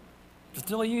did,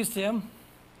 still used him.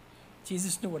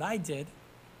 Jesus knew what I did,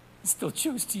 still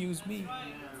choose to use me.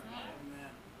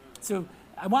 So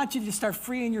I want you to start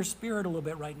freeing your spirit a little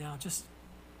bit right now. Just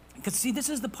because, see, this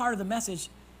is the part of the message.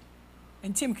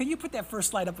 And Tim, can you put that first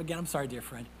slide up again? I'm sorry, dear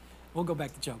friend. We'll go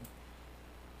back to Job.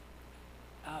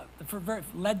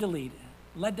 Led to lead,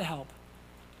 led to help.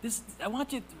 I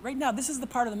want you, right now, this is the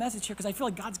part of the message here because I feel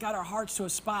like God's got our hearts to a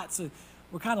spot. So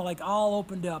we're kind of like all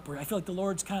opened up. Or I feel like the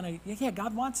Lord's kind of, yeah,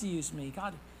 God wants to use me.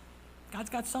 God's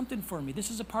got something for me.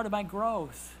 This is a part of my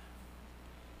growth.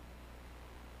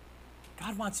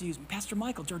 God wants to use me. Pastor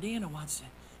Michael, Jordana wants to.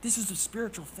 This is a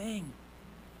spiritual thing.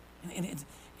 And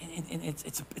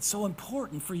it's so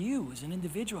important for you as an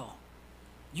individual.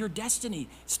 Your destiny,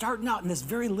 starting out in this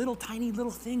very little, tiny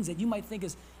little things that you might think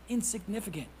is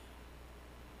insignificant.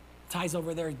 Ty's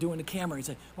over there doing the camera. He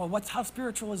said, well, how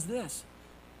spiritual is this?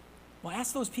 Well,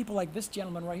 ask those people like this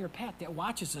gentleman right here, Pat, that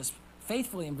watches us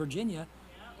faithfully in Virginia.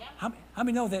 Yeah. How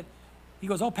many know that he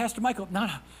goes, oh, Pastor Michael, no,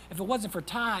 if it wasn't for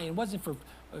Ty, it wasn't for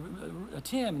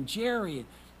Tim, Jerry,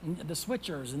 and the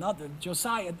Switchers, and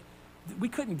Josiah, we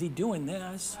couldn't be doing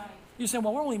this. Right. You're saying,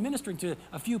 well, we're only ministering to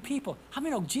a few people. How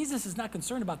many know Jesus is not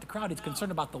concerned about the crowd, he's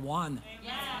concerned about the one.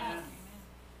 Yeah.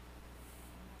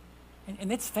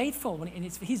 And it's faithful.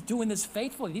 He's doing this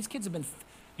faithfully.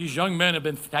 These young men have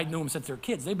been, I knew them since they were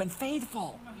kids. They've been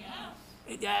faithful.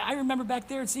 Yes. I remember back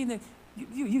there and seeing that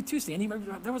You too, Sandy.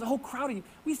 There was a whole crowd of you.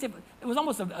 We used to have, it was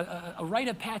almost a rite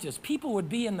of passage. People would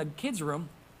be in the kids' room,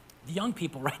 the young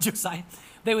people, right, Josiah?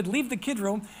 They would leave the kid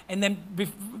room, and then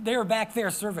they were back there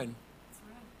serving.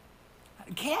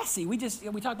 Cassie, we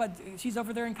talked about, she's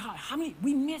over there in college. How many,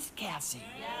 we missed Cassie.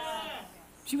 Yes.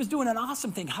 She was doing an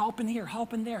awesome thing, helping here,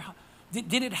 helping there.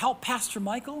 Did it help Pastor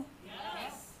Michael?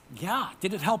 Yes. Yeah.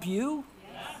 Did it help you?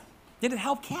 Yes. Did it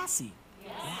help Cassie?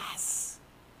 Yes.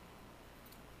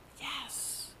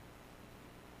 Yes.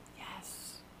 Yes.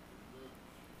 Yes.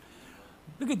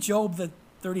 Look at Job, the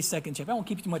 32nd chapter. I won't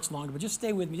keep you too much longer, but just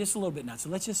stay with me just a little bit now. So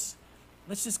let's just,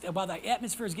 while the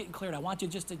atmosphere is getting cleared, I want you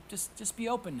to just be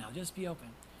open now. Just be open.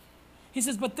 He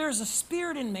says, but there's a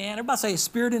spirit in man. Everybody say a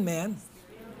spirit in man.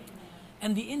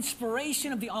 And the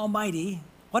inspiration of the Almighty,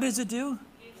 what does it do?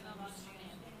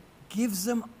 Gives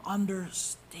them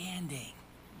understanding.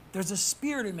 There's a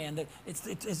spirit in man.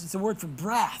 It's a word for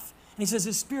breath. And he says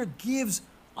his spirit gives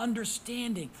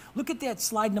understanding. Look at that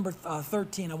slide number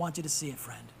 13. I want you to see it,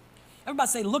 friend. Everybody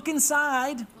say, look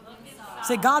inside.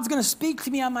 Say, God's going to speak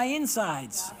to me on my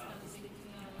insides.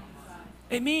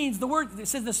 It means it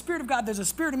says the Spirit of God, there's a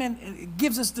spirit of man, it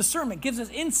gives us discernment, gives us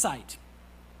insight,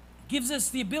 gives us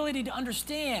the ability to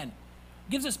understand,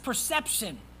 gives us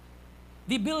perception,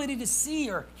 the ability to see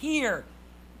or hear,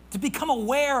 to become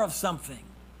aware of something.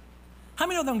 How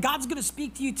many of them, God's going to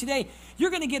speak to you today,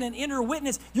 you're going to get an inner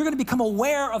witness, you're going to become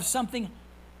aware of something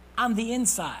on the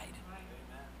inside.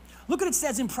 Look what it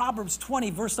says in Proverbs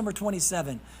 20, verse number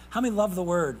 27. How many love the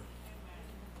word?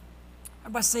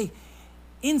 Everybody say,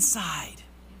 inside.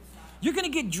 You're going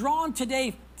to get drawn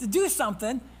today to do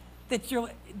something that you're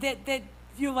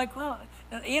like, well,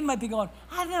 Ann might be going,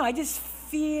 I don't know, I just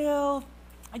feel,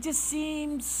 it just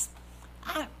seems,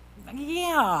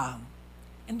 yeah.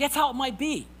 And that's how it might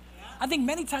be. I think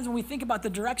many times when we think about the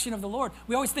direction of the Lord,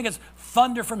 we always think it's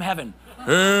thunder from heaven.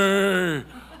 Hey,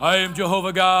 I am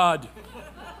Jehovah God.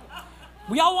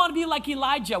 We all want to be like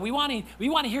Elijah. We want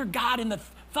to hear God in the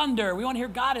thunder. We want to hear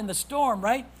God in the storm,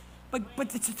 right? But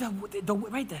it's the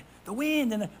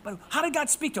wind but how did God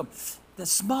speak to him? The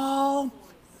small,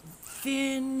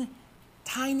 thin,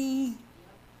 tiny. And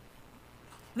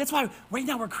that's why right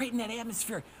now we're creating that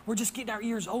atmosphere. We're just getting our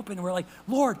ears open and we're like,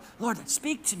 Lord,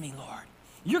 speak to me, Lord.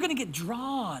 You're going to get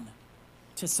drawn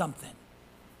to something.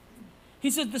 He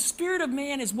said the spirit of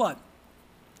man is what?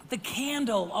 The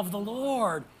candle of the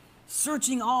Lord,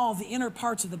 searching all the inner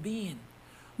parts of the being.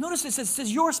 Notice it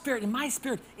says your spirit and my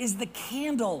spirit is the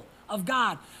candle of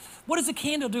God. What does a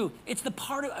candle do? It's the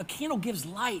part of, a candle gives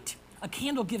light. A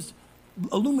candle gives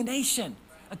illumination.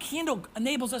 A candle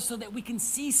enables us so that we can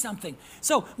see something.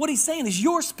 So what he's saying is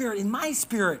your spirit and my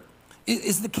spirit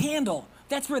is the candle.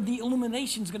 That's where the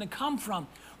illumination is going to come from.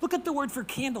 Look at the word for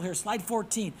candle here, slide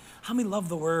 14. How many love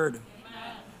the word?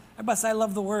 Amen. Everybody say, I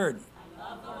love the word. I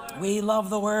love the word. We love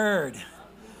the word.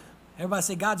 Everybody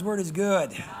say, God's word is good.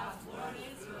 God's word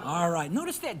is good. All right.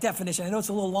 Notice that definition. I know it's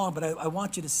a little long, but I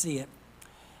want you to see it.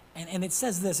 And it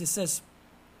says this. It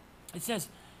says,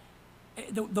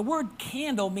 the word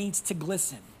candle means to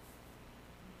glisten.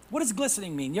 What does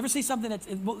glistening mean? You ever see something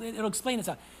it'll explain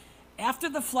itself. After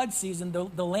the flood season,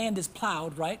 the land is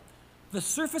plowed, right? The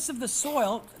surface of the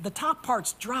soil, the top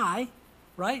part's dry,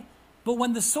 right? But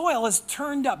when the soil is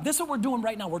turned up, this is what we're doing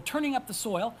right now. We're turning up the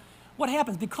soil. What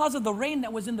happens? Because of the rain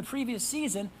that was in the previous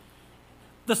season,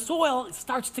 the soil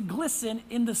starts to glisten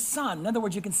in the sun. In other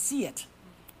words, you can see it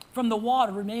from the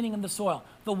water remaining in the soil.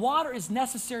 The water is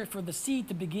necessary for the seed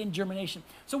to begin germination.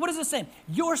 So what is it saying?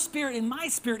 Your spirit and my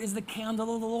spirit is the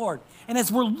candle of the Lord. And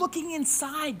as we're looking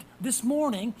inside this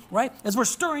morning, right, as we're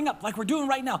stirring up like we're doing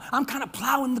right now, I'm kind of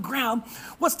plowing the ground.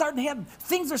 What's starting to happen?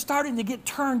 Things are starting to get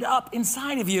turned up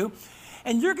inside of you,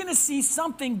 and you're going to see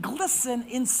something glisten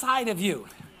inside of you.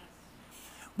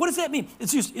 What does that mean?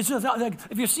 It's just like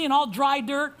if you're seeing all dry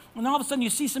dirt and all of a sudden you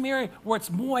see some area where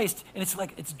it's moist and it's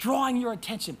like it's drawing your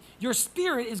attention. Your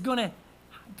spirit is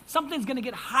something's going to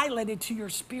get highlighted to your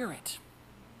spirit.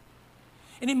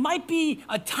 And it might be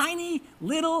a tiny,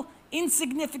 little,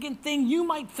 insignificant thing you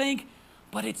might think,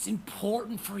 but it's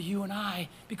important for you and I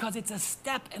because it's a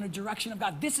step in a direction of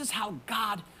God. This is how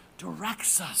God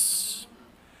directs us.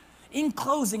 In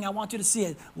closing, I want you to see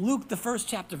it. Luke, the 1st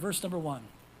chapter, verse number 1.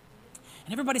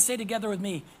 And everybody say together with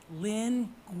me,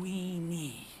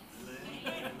 linguini.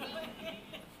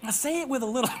 Now say it with a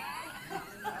little,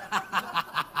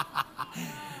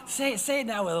 say it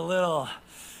now with a little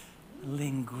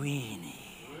linguini.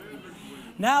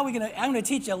 Now I'm going to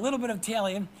teach you a little bit of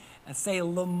Italian and say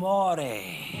l'amore.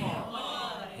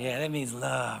 Yeah, that means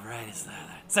love, right? It's love.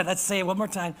 So let's say it one more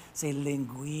time. Say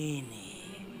linguini.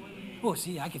 Oh,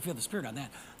 see, I can feel the spirit on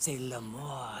that. Say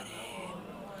l'amore.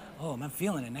 Oh, I'm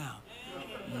feeling it now.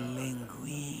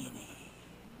 Linguini.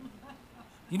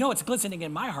 You know it's glistening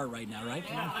in my heart right now, right?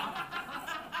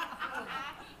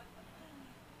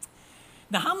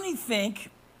 Now, how many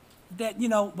think that,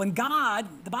 when God,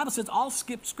 the Bible says all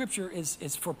scripture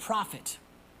is for profit.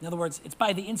 In other words, it's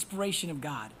by the inspiration of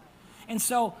God. And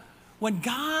so when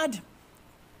God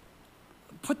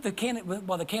put the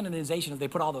canonization, they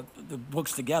put all the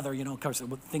books together, of course,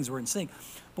 things were in sync.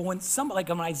 But when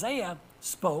when Isaiah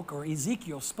spoke or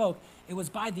Ezekiel spoke, it was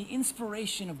by the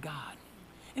inspiration of God.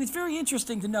 And it's very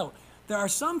interesting to note, there are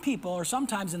some people, or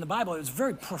sometimes in the Bible, it was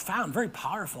very profound, very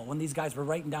powerful when these guys were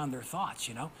writing down their thoughts,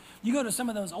 You go to some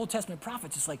of those Old Testament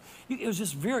prophets, it's like, it was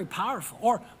just very powerful.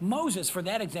 Or Moses, for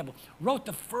that example, wrote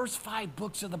the first 5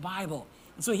 books of the Bible.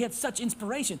 And so he had such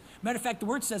inspiration. Matter of fact, the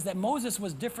word says that Moses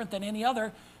was different than any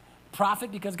other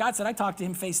prophet because God said, I talked to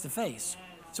him face to face.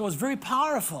 So it was very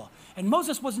powerful. And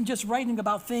Moses wasn't just writing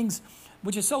about things,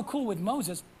 which is so cool with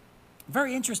Moses,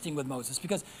 very interesting with Moses,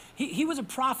 because he was a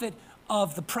prophet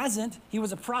of the present. He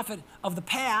was a prophet of the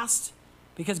past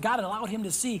because God had allowed him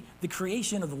to see the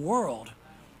creation of the world.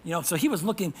 So he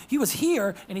was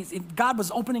here, and God was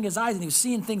opening his eyes, and he was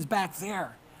seeing things back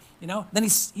there. Then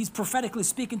he's prophetically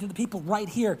speaking to the people right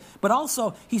here, but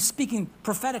also he's speaking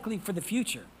prophetically for the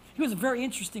future. He was a very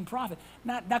interesting prophet.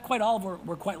 Not quite all of them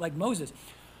were quite like Moses,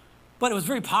 but it was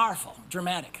very powerful,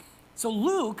 dramatic. So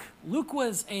Luke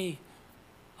was a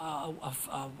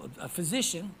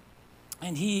physician,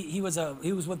 and he was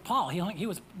with Paul. He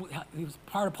was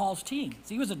part of Paul's team.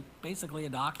 So he was basically a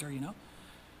doctor,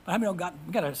 But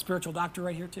we got a spiritual doctor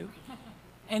right here too.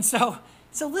 And so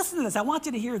listen to this. I want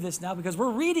you to hear this now because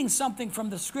we're reading something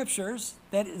from the scriptures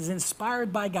that is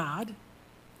inspired by God,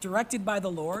 directed by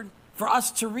the Lord, for us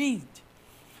to read.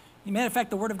 As a matter of fact,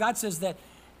 the Word of God says that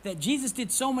Jesus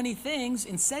did so many things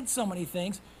and said so many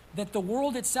things that the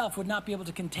world itself would not be able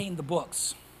to contain the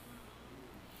books.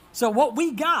 So what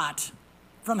we got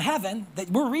from heaven that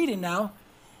we're reading now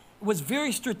was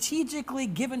very strategically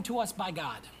given to us by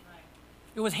God.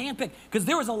 It was handpicked because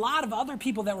there was a lot of other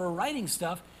people that were writing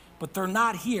stuff, but they're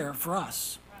not here for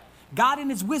us. God in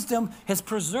his wisdom has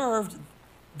preserved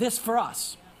this for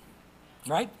us,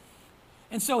 right?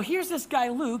 And so here's this guy,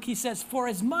 Luke. He says, for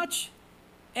as much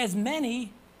as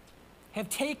many have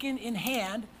taken in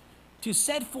hand to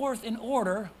set forth in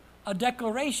order a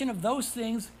declaration of those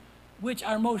things which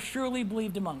are most surely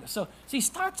believed among us. So he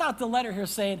starts out the letter here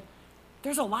saying,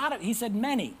 he said,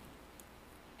 many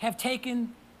have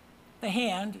taken the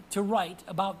hand to write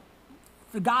about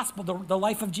the gospel, the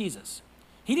life of Jesus.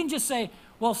 He didn't just say,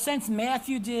 well, since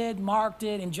Matthew did, Mark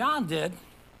did, and John did,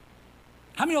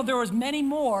 how many know there was many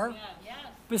more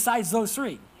besides those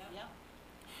 3? Yep.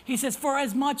 He says, for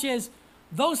as much as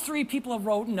those 3 people have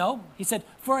wrote, no. He said,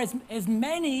 for as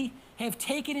many have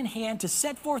taken in hand to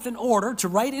set forth in order, to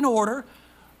write in order,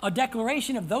 a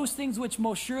declaration of those things which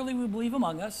most surely we believe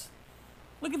among us.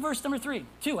 Look at verse number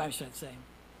 2, I should say.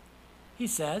 He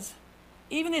says,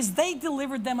 even as they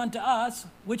delivered them unto us,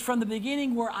 which from the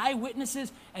beginning were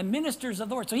eyewitnesses and ministers of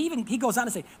the word. So he goes on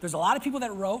to say, there's a lot of people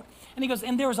that wrote, and he goes,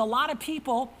 and there was a lot of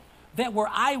people that were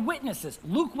eyewitnesses.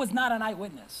 Luke was not an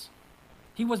eyewitness.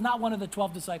 He was not one of the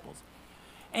 12 disciples.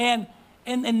 And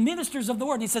ministers of the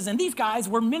word. And he says, and these guys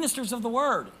were ministers of the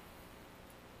word.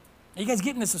 Are you guys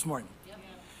getting this morning? Yep.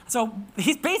 So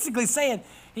he's basically saying,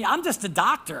 I'm just a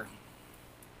doctor.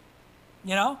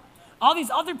 All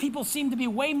these other people seem to be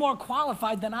way more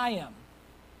qualified than I am.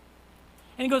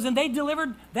 And he goes, and they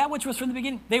delivered that which was from the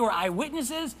beginning. They were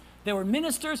eyewitnesses. They were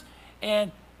ministers.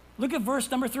 And look at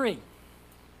verse number 3.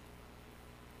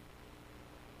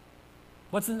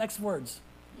 What's the next words?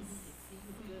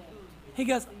 He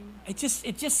goes, it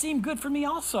just seemed good for me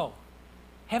also,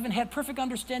 having had perfect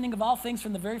understanding of all things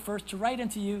from the very first, to write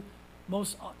unto you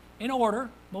most in order,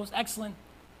 most excellent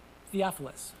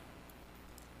Theophilus.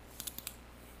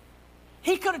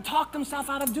 He could have talked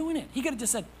himself out of doing it. He could have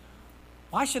just said,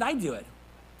 why should I do it?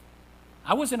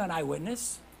 I wasn't an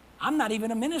eyewitness. I'm not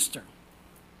even a minister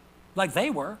like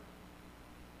they were.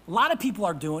 A lot of people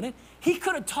are doing it. He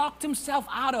could have talked himself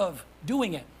out of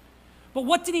doing it. But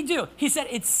what did he do? He said,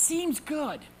 it seems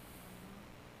good.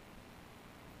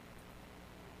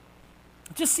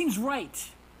 It just seems right.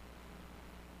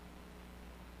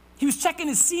 He was checking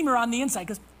his seamer on the inside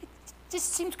because it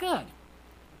just seems good.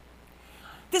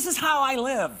 This is how I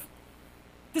live.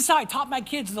 This is how I taught my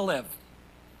kids to live.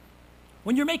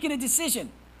 When you're making a decision,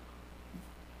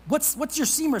 what's your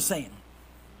seamer saying?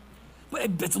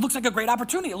 It looks like a great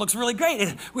opportunity. It looks really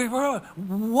great.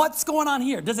 What's going on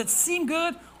here? Does it seem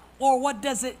good, or what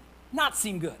does it not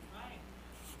seem good?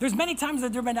 There's many times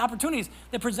that there have been opportunities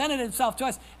that presented itself to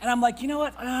us, and I'm like, you know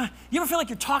what? You ever feel like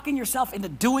you're talking yourself into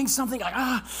doing something? Like,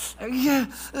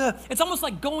 It's almost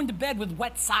like going to bed with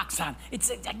wet socks on.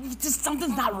 It's just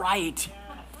something's not right.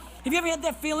 Have you ever had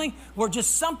that feeling where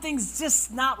just something's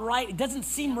just not right? It doesn't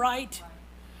seem right.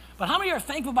 But how many are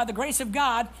thankful by the grace of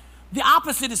God? The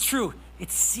opposite is true. It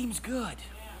seems good.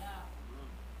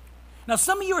 Now,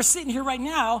 some of you are sitting here right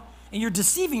now, and you're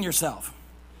deceiving yourself.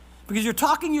 Because you're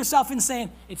talking yourself and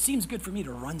saying, it seems good for me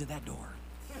to run to that door.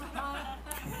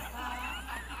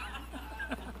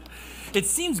 It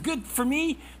seems good for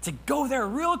me to go there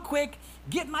real quick,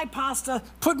 get my pasta,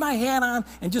 put my hat on,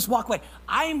 and just walk away.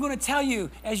 I am going to tell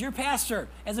you, as your pastor,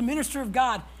 as a minister of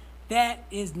God, that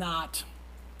is not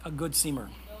a good seamer.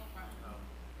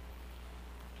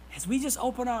 As we just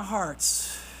open our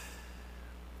hearts,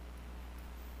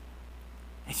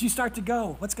 as you start to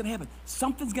go, what's going to happen?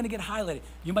 Something's going to get highlighted.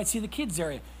 You might see the kids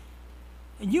area.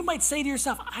 And you might say to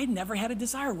yourself, I never had a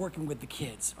desire working with the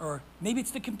kids. Or maybe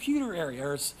it's the computer area,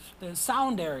 or it's the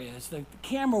sound area, it's the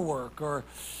camera work, or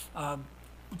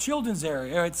children's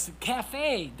area, or it's a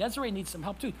cafe. Desiree needs some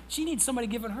help too. She needs somebody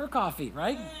giving her coffee,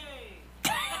 right?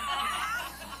 Hey.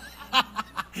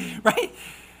 Right?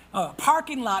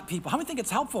 Parking lot people. How many think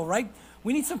it's helpful, right?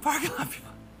 We need some parking lot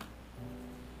people.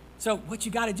 So what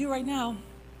you got to do right now,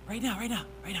 and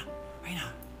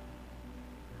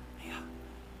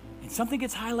something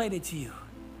gets highlighted to you,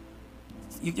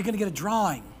 you're going to get a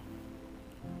drawing.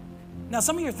 Now,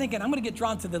 some of you are thinking, I'm going to get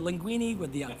drawn to the linguine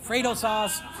with the Alfredo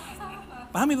sauce.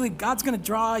 But how many believe God's going to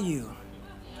draw you?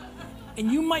 And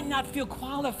you might not feel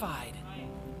qualified.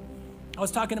 I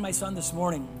was talking to my son this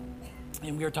morning,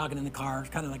 and we were talking in the car. It's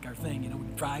kind of like our thing,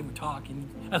 we drive, we talk, and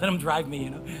I let him drive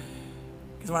me,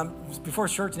 Because before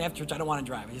church and after church, I don't want to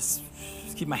drive. I just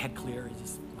keep my head clear,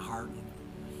 just my heart.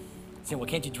 Say, well,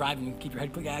 can't you drive and keep your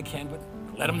head clear? Yeah, I can, but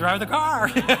let him drive the car.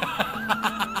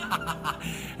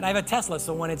 And I have a Tesla,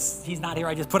 so when he's not here,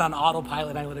 I just put on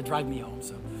autopilot and I let it drive me home.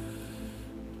 So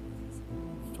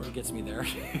sort of gets me there.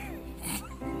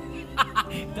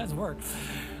 It does work.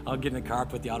 I'll get in the car,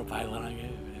 put the autopilot on,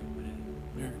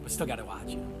 but still got to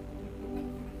watch.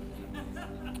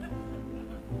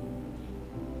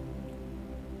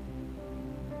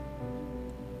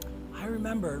 I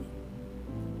remember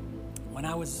when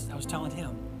I was telling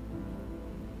him,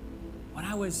 when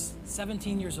I was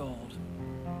 17 years old,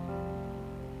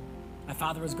 my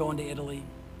father was going to Italy.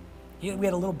 We had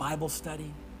a little Bible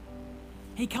study.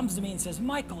 He comes to me and says,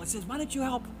 Michael, he says, why don't you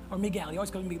help, or Miguel, he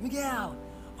always calls me, Miguel,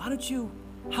 why don't you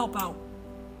help out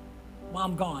while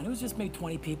I'm gone? It was just maybe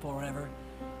 20 people or whatever.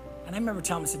 And I remember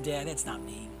telling him, I said, Dad, it's not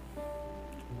me.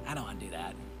 I don't want to do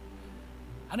that.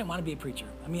 I didn't want to be a preacher.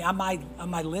 I mean, on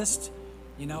my list,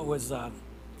 it was, I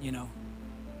don't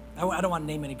want to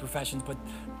name any professions, but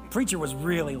preacher was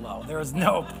really low. There was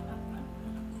no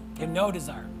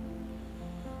desire.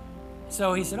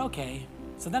 So he said, okay.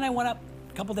 So then I went up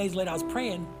a couple days later. I was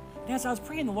praying. And as I was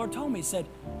praying, the Lord told me, he said,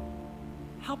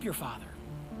 help your father.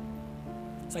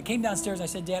 So I came downstairs. I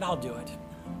said, Dad, I'll do it.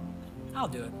 I'll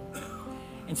do it.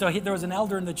 And so there was an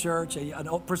elder in the church. An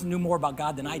old person knew more about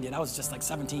God than I did. I was just like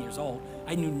 17 years old.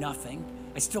 I knew nothing.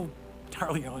 I still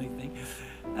hardly know anything.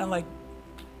 And I'm like,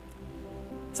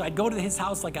 so I'd go to his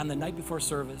house like on the night before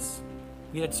service.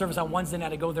 We had service on Wednesday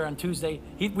night. I'd go there on Tuesday.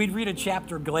 We'd read a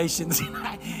chapter of Galatians.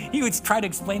 He would try to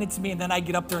explain it to me, and then I'd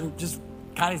get up there and just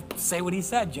kind of say what he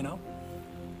said,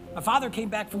 My father came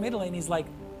back from Italy, and he's like,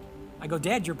 I go,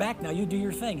 Dad, you're back now. You do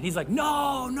your thing. And he's like,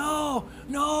 no.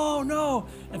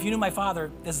 And if you knew my father,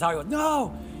 this is how he goes,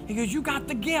 no. He goes, you got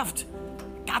the gift.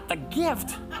 Got the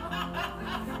gift.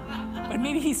 But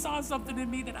maybe he saw something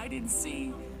in me that I didn't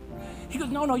see. He goes,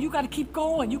 no, you got to keep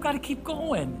going. You got to keep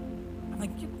going. I'm like,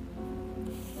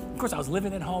 of course, I was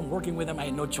living at home, working with him. I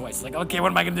had no choice. Like, okay,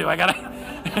 what am I going to do? I got to.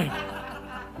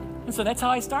 And so that's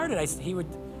how I started. He would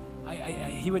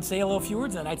say a little few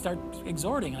words, and I'd start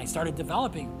exhorting, and I started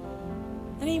developing.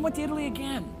 Then he went to Italy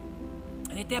again.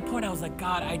 And at that point, I was like,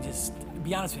 God, to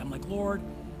be honest with you, I'm like, Lord,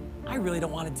 I really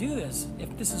don't want to do this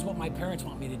if this is what my parents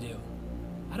want me to do.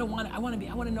 I want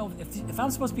to know if I'm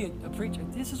supposed to be a preacher,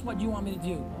 this is what you want me to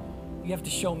do. You have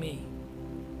to show me.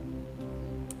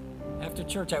 After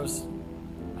church, I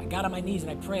got on my knees and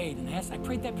I prayed, and I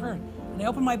prayed that prayer. And I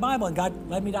opened my Bible, and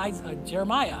God led me to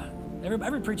Jeremiah.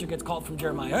 Every preacher gets called from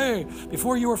Jeremiah. Hey,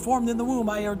 before you were formed in the womb,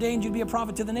 I ordained you to be a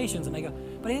prophet to the nations. And I go,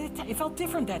 but it felt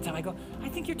different that time. I go, I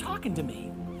think you're talking to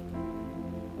me.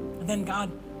 And then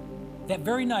God, that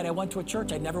very night, I went to a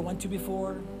church I never went to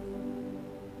before.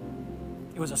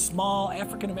 It was a small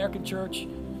African-American church,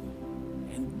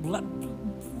 and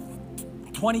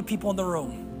 20 people in the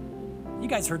room. You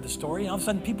guys heard the story. And all of a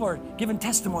sudden, people are giving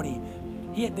testimony.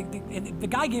 The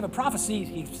guy gave a prophecy.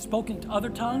 He spoke in other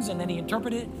tongues, and then he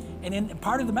interpreted it. And then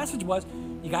part of the message was,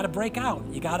 you got to break out.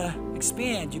 You got to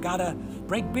expand. You got to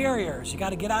break barriers. You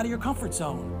got to get out of your comfort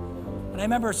zone. And I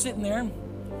remember sitting there,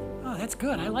 oh, that's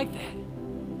good. I like that.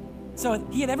 So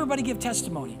he had everybody give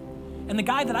testimony. And the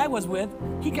guy that I was with,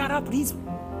 he got up,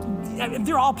 and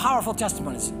they're all powerful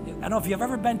testimonies. I don't know if you've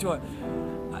ever been to a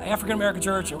African-American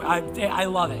church. I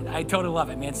love it. I totally love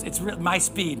it, man. It's my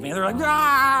speed, man. They're like,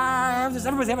 ah!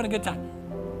 Everybody's having a good time.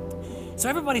 So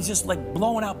everybody's just like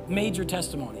blowing out major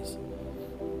testimonies.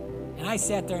 And I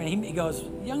sat there, and he goes,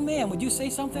 young man, would you say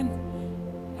something?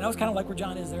 And I was kind of like where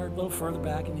John is there, a little further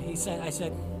back. And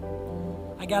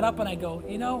I got up and I go,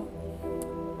 you know,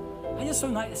 I'm just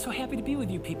so happy to be with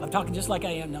you people. I'm talking just like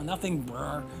I am now, nothing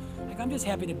brr. Like, I'm just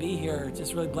happy to be here. It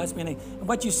just really blessed me. And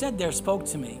what you said there spoke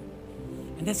to me.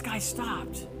 And this guy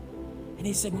stopped. And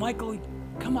he said, Michael,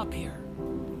 come up here.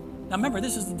 Now remember,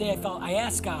 this is the day I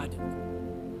asked God,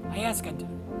 I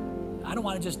don't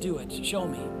want to just do it. Show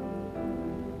me.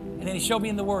 And then he showed me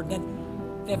in the Word. And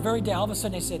then that very day, all of a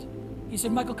sudden he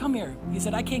said, Michael, come here. He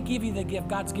said, I can't give you the gift.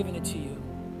 God's given it to you.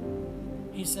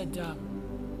 He said,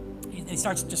 he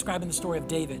starts describing the story of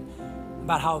David,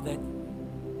 about how that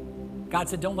God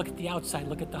said, don't look at the outside,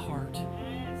 look at the heart.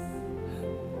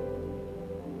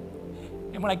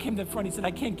 And when I came to the front, he said,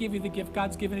 I can't give you the gift.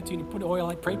 God's given it to you. And he put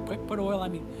oil, put oil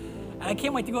on me. And I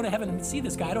can't wait to go to heaven and see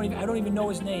this guy. I don't even know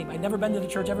his name. I'd never been to the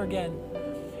church ever again.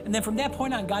 And then from that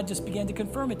point on, God just began to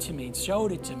confirm it to me and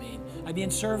showed it to me. I'd be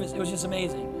in service. It was just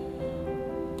amazing.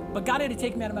 But God had to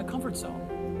take me out of my comfort zone.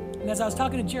 And as I was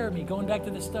talking to Jeremy, going back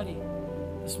to the study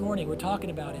this morning, we're talking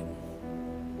about it.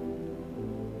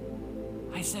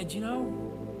 I said, you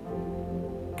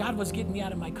know, God was getting me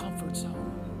out of my comfort zone.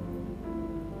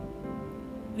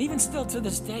 And even still to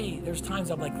this day, there's times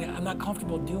I'm like, I'm not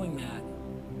comfortable doing that.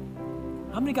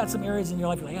 How many got some areas in your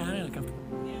life you're like, I'm not comfortable?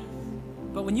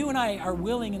 But when you and I are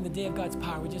willing in the day of God's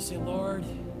power, we just say, Lord,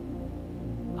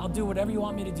 I'll do whatever you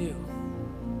want me to do.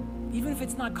 Even if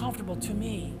it's not comfortable to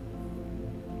me,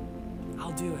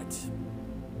 I'll do it.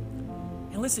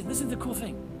 And listen, this is the cool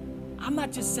thing. I'm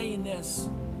not just saying this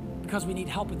because we need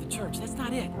help at the church. That's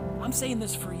not it. I'm saying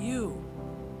this for you.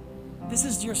 This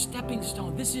is your stepping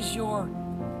stone. This is your,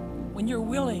 when you're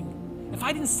willing. If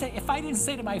I didn't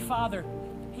say to my father,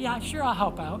 yeah, sure, I'll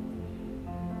help out.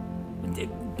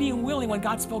 Being willing when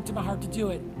God spoke to my heart to do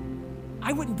it,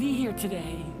 I wouldn't be here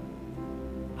today.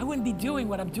 I wouldn't be doing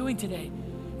what I'm doing today.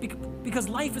 Because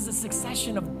life is a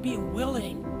succession of being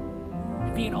willing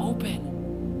and being open.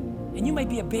 And you might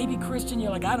be a baby Christian,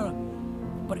 you're like, I don't know.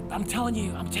 But I'm telling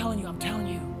you,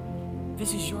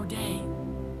 this is your day.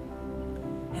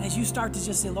 And as you start to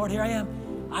just say, Lord, here I am,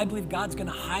 I believe God's going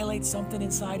to highlight something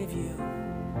inside of you.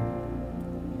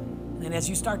 And as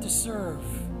you start to serve,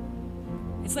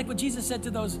 it's like what Jesus said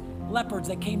to those leopards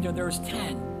that came to him. There was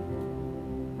 10.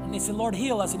 And they said, Lord,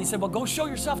 heal us. And he said, well, go show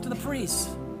yourself to the priests.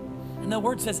 And the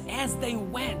word says, as they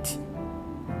went,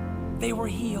 they were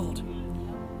healed.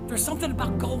 There's something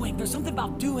about going. There's something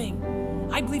about doing.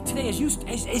 I believe today, as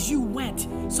you went,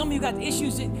 some of you got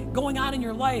issues going on in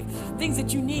your life, things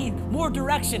that you need, more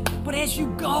direction. But as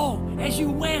you go, as you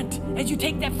went, as you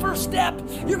take that first step,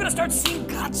 you're going to start seeing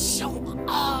God show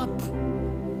up.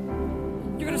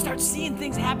 You're going to start seeing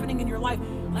things happening in your life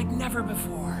like never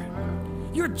before.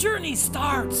 Your journey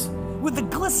starts with the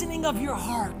glistening of your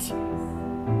heart,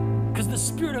 because the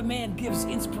Spirit of man gives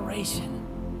inspiration.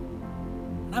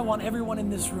 And I want everyone in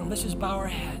this room, let's just bow our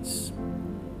heads.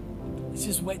 Let's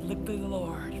just wait, look to the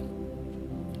Lord.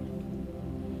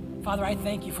 Father, I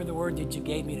thank you for the word that you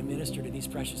gave me to minister to these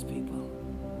precious people.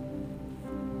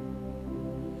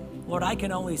 Lord, I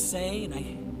can only say,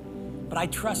 but I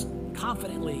trust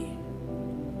confidently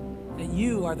that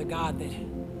you are the God that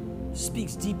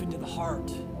speaks deep into the heart.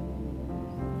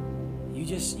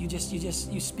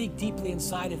 You speak deeply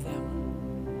inside of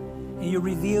them, and you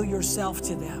reveal yourself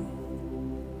to them.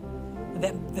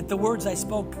 That the words I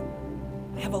spoke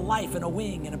have a life and a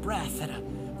wing and a breath,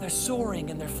 and they're soaring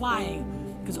and they're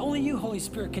flying, because only you, Holy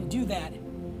Spirit, can do that,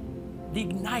 the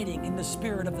igniting in the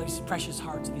spirit of these precious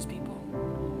hearts of these people.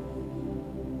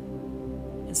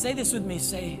 And say this with me,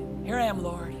 say, here I am,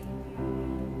 Lord.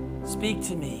 Speak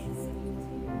to me.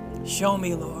 Show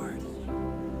me, Lord.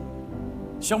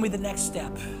 Show me the next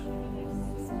step.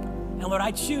 And Lord,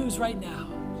 I choose right now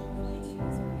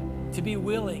to be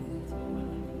willing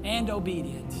and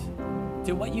obedient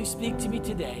to what you speak to me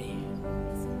today.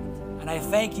 And I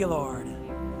thank you, Lord,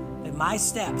 that my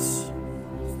steps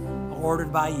are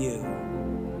ordered by you.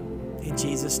 In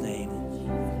Jesus' name,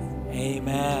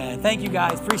 amen. Thank you,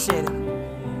 guys. Appreciate it.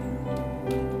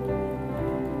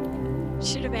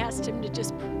 should have asked him to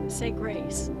just say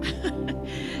grace.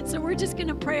 So we're just going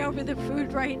to pray over the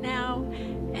food right now.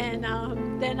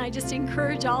 And then I just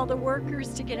encourage all the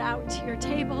workers to get out to your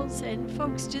tables. And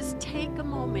folks, just take a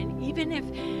moment. Even if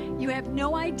you have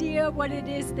no idea what it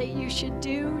is that you should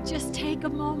do, just take a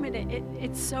moment.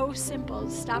 It's so simple.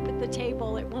 Stop at the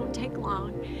table. It won't take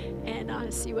long. And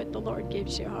see what the Lord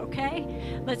gives you,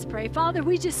 okay? Let's pray. Father,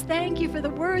 we just thank you for the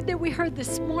word that we heard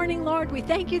this morning, Lord. We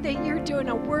thank you that you're doing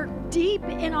a work deep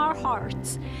in our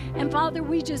hearts. And Father,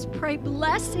 we just pray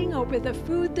blessing over the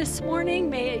food this morning.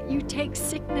 May you take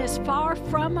sickness far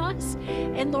from us.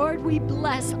 And Lord, we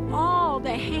bless all the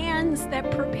hands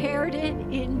that prepared it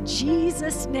in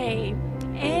Jesus' name.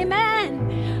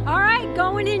 Amen. All right,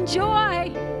 go and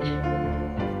enjoy.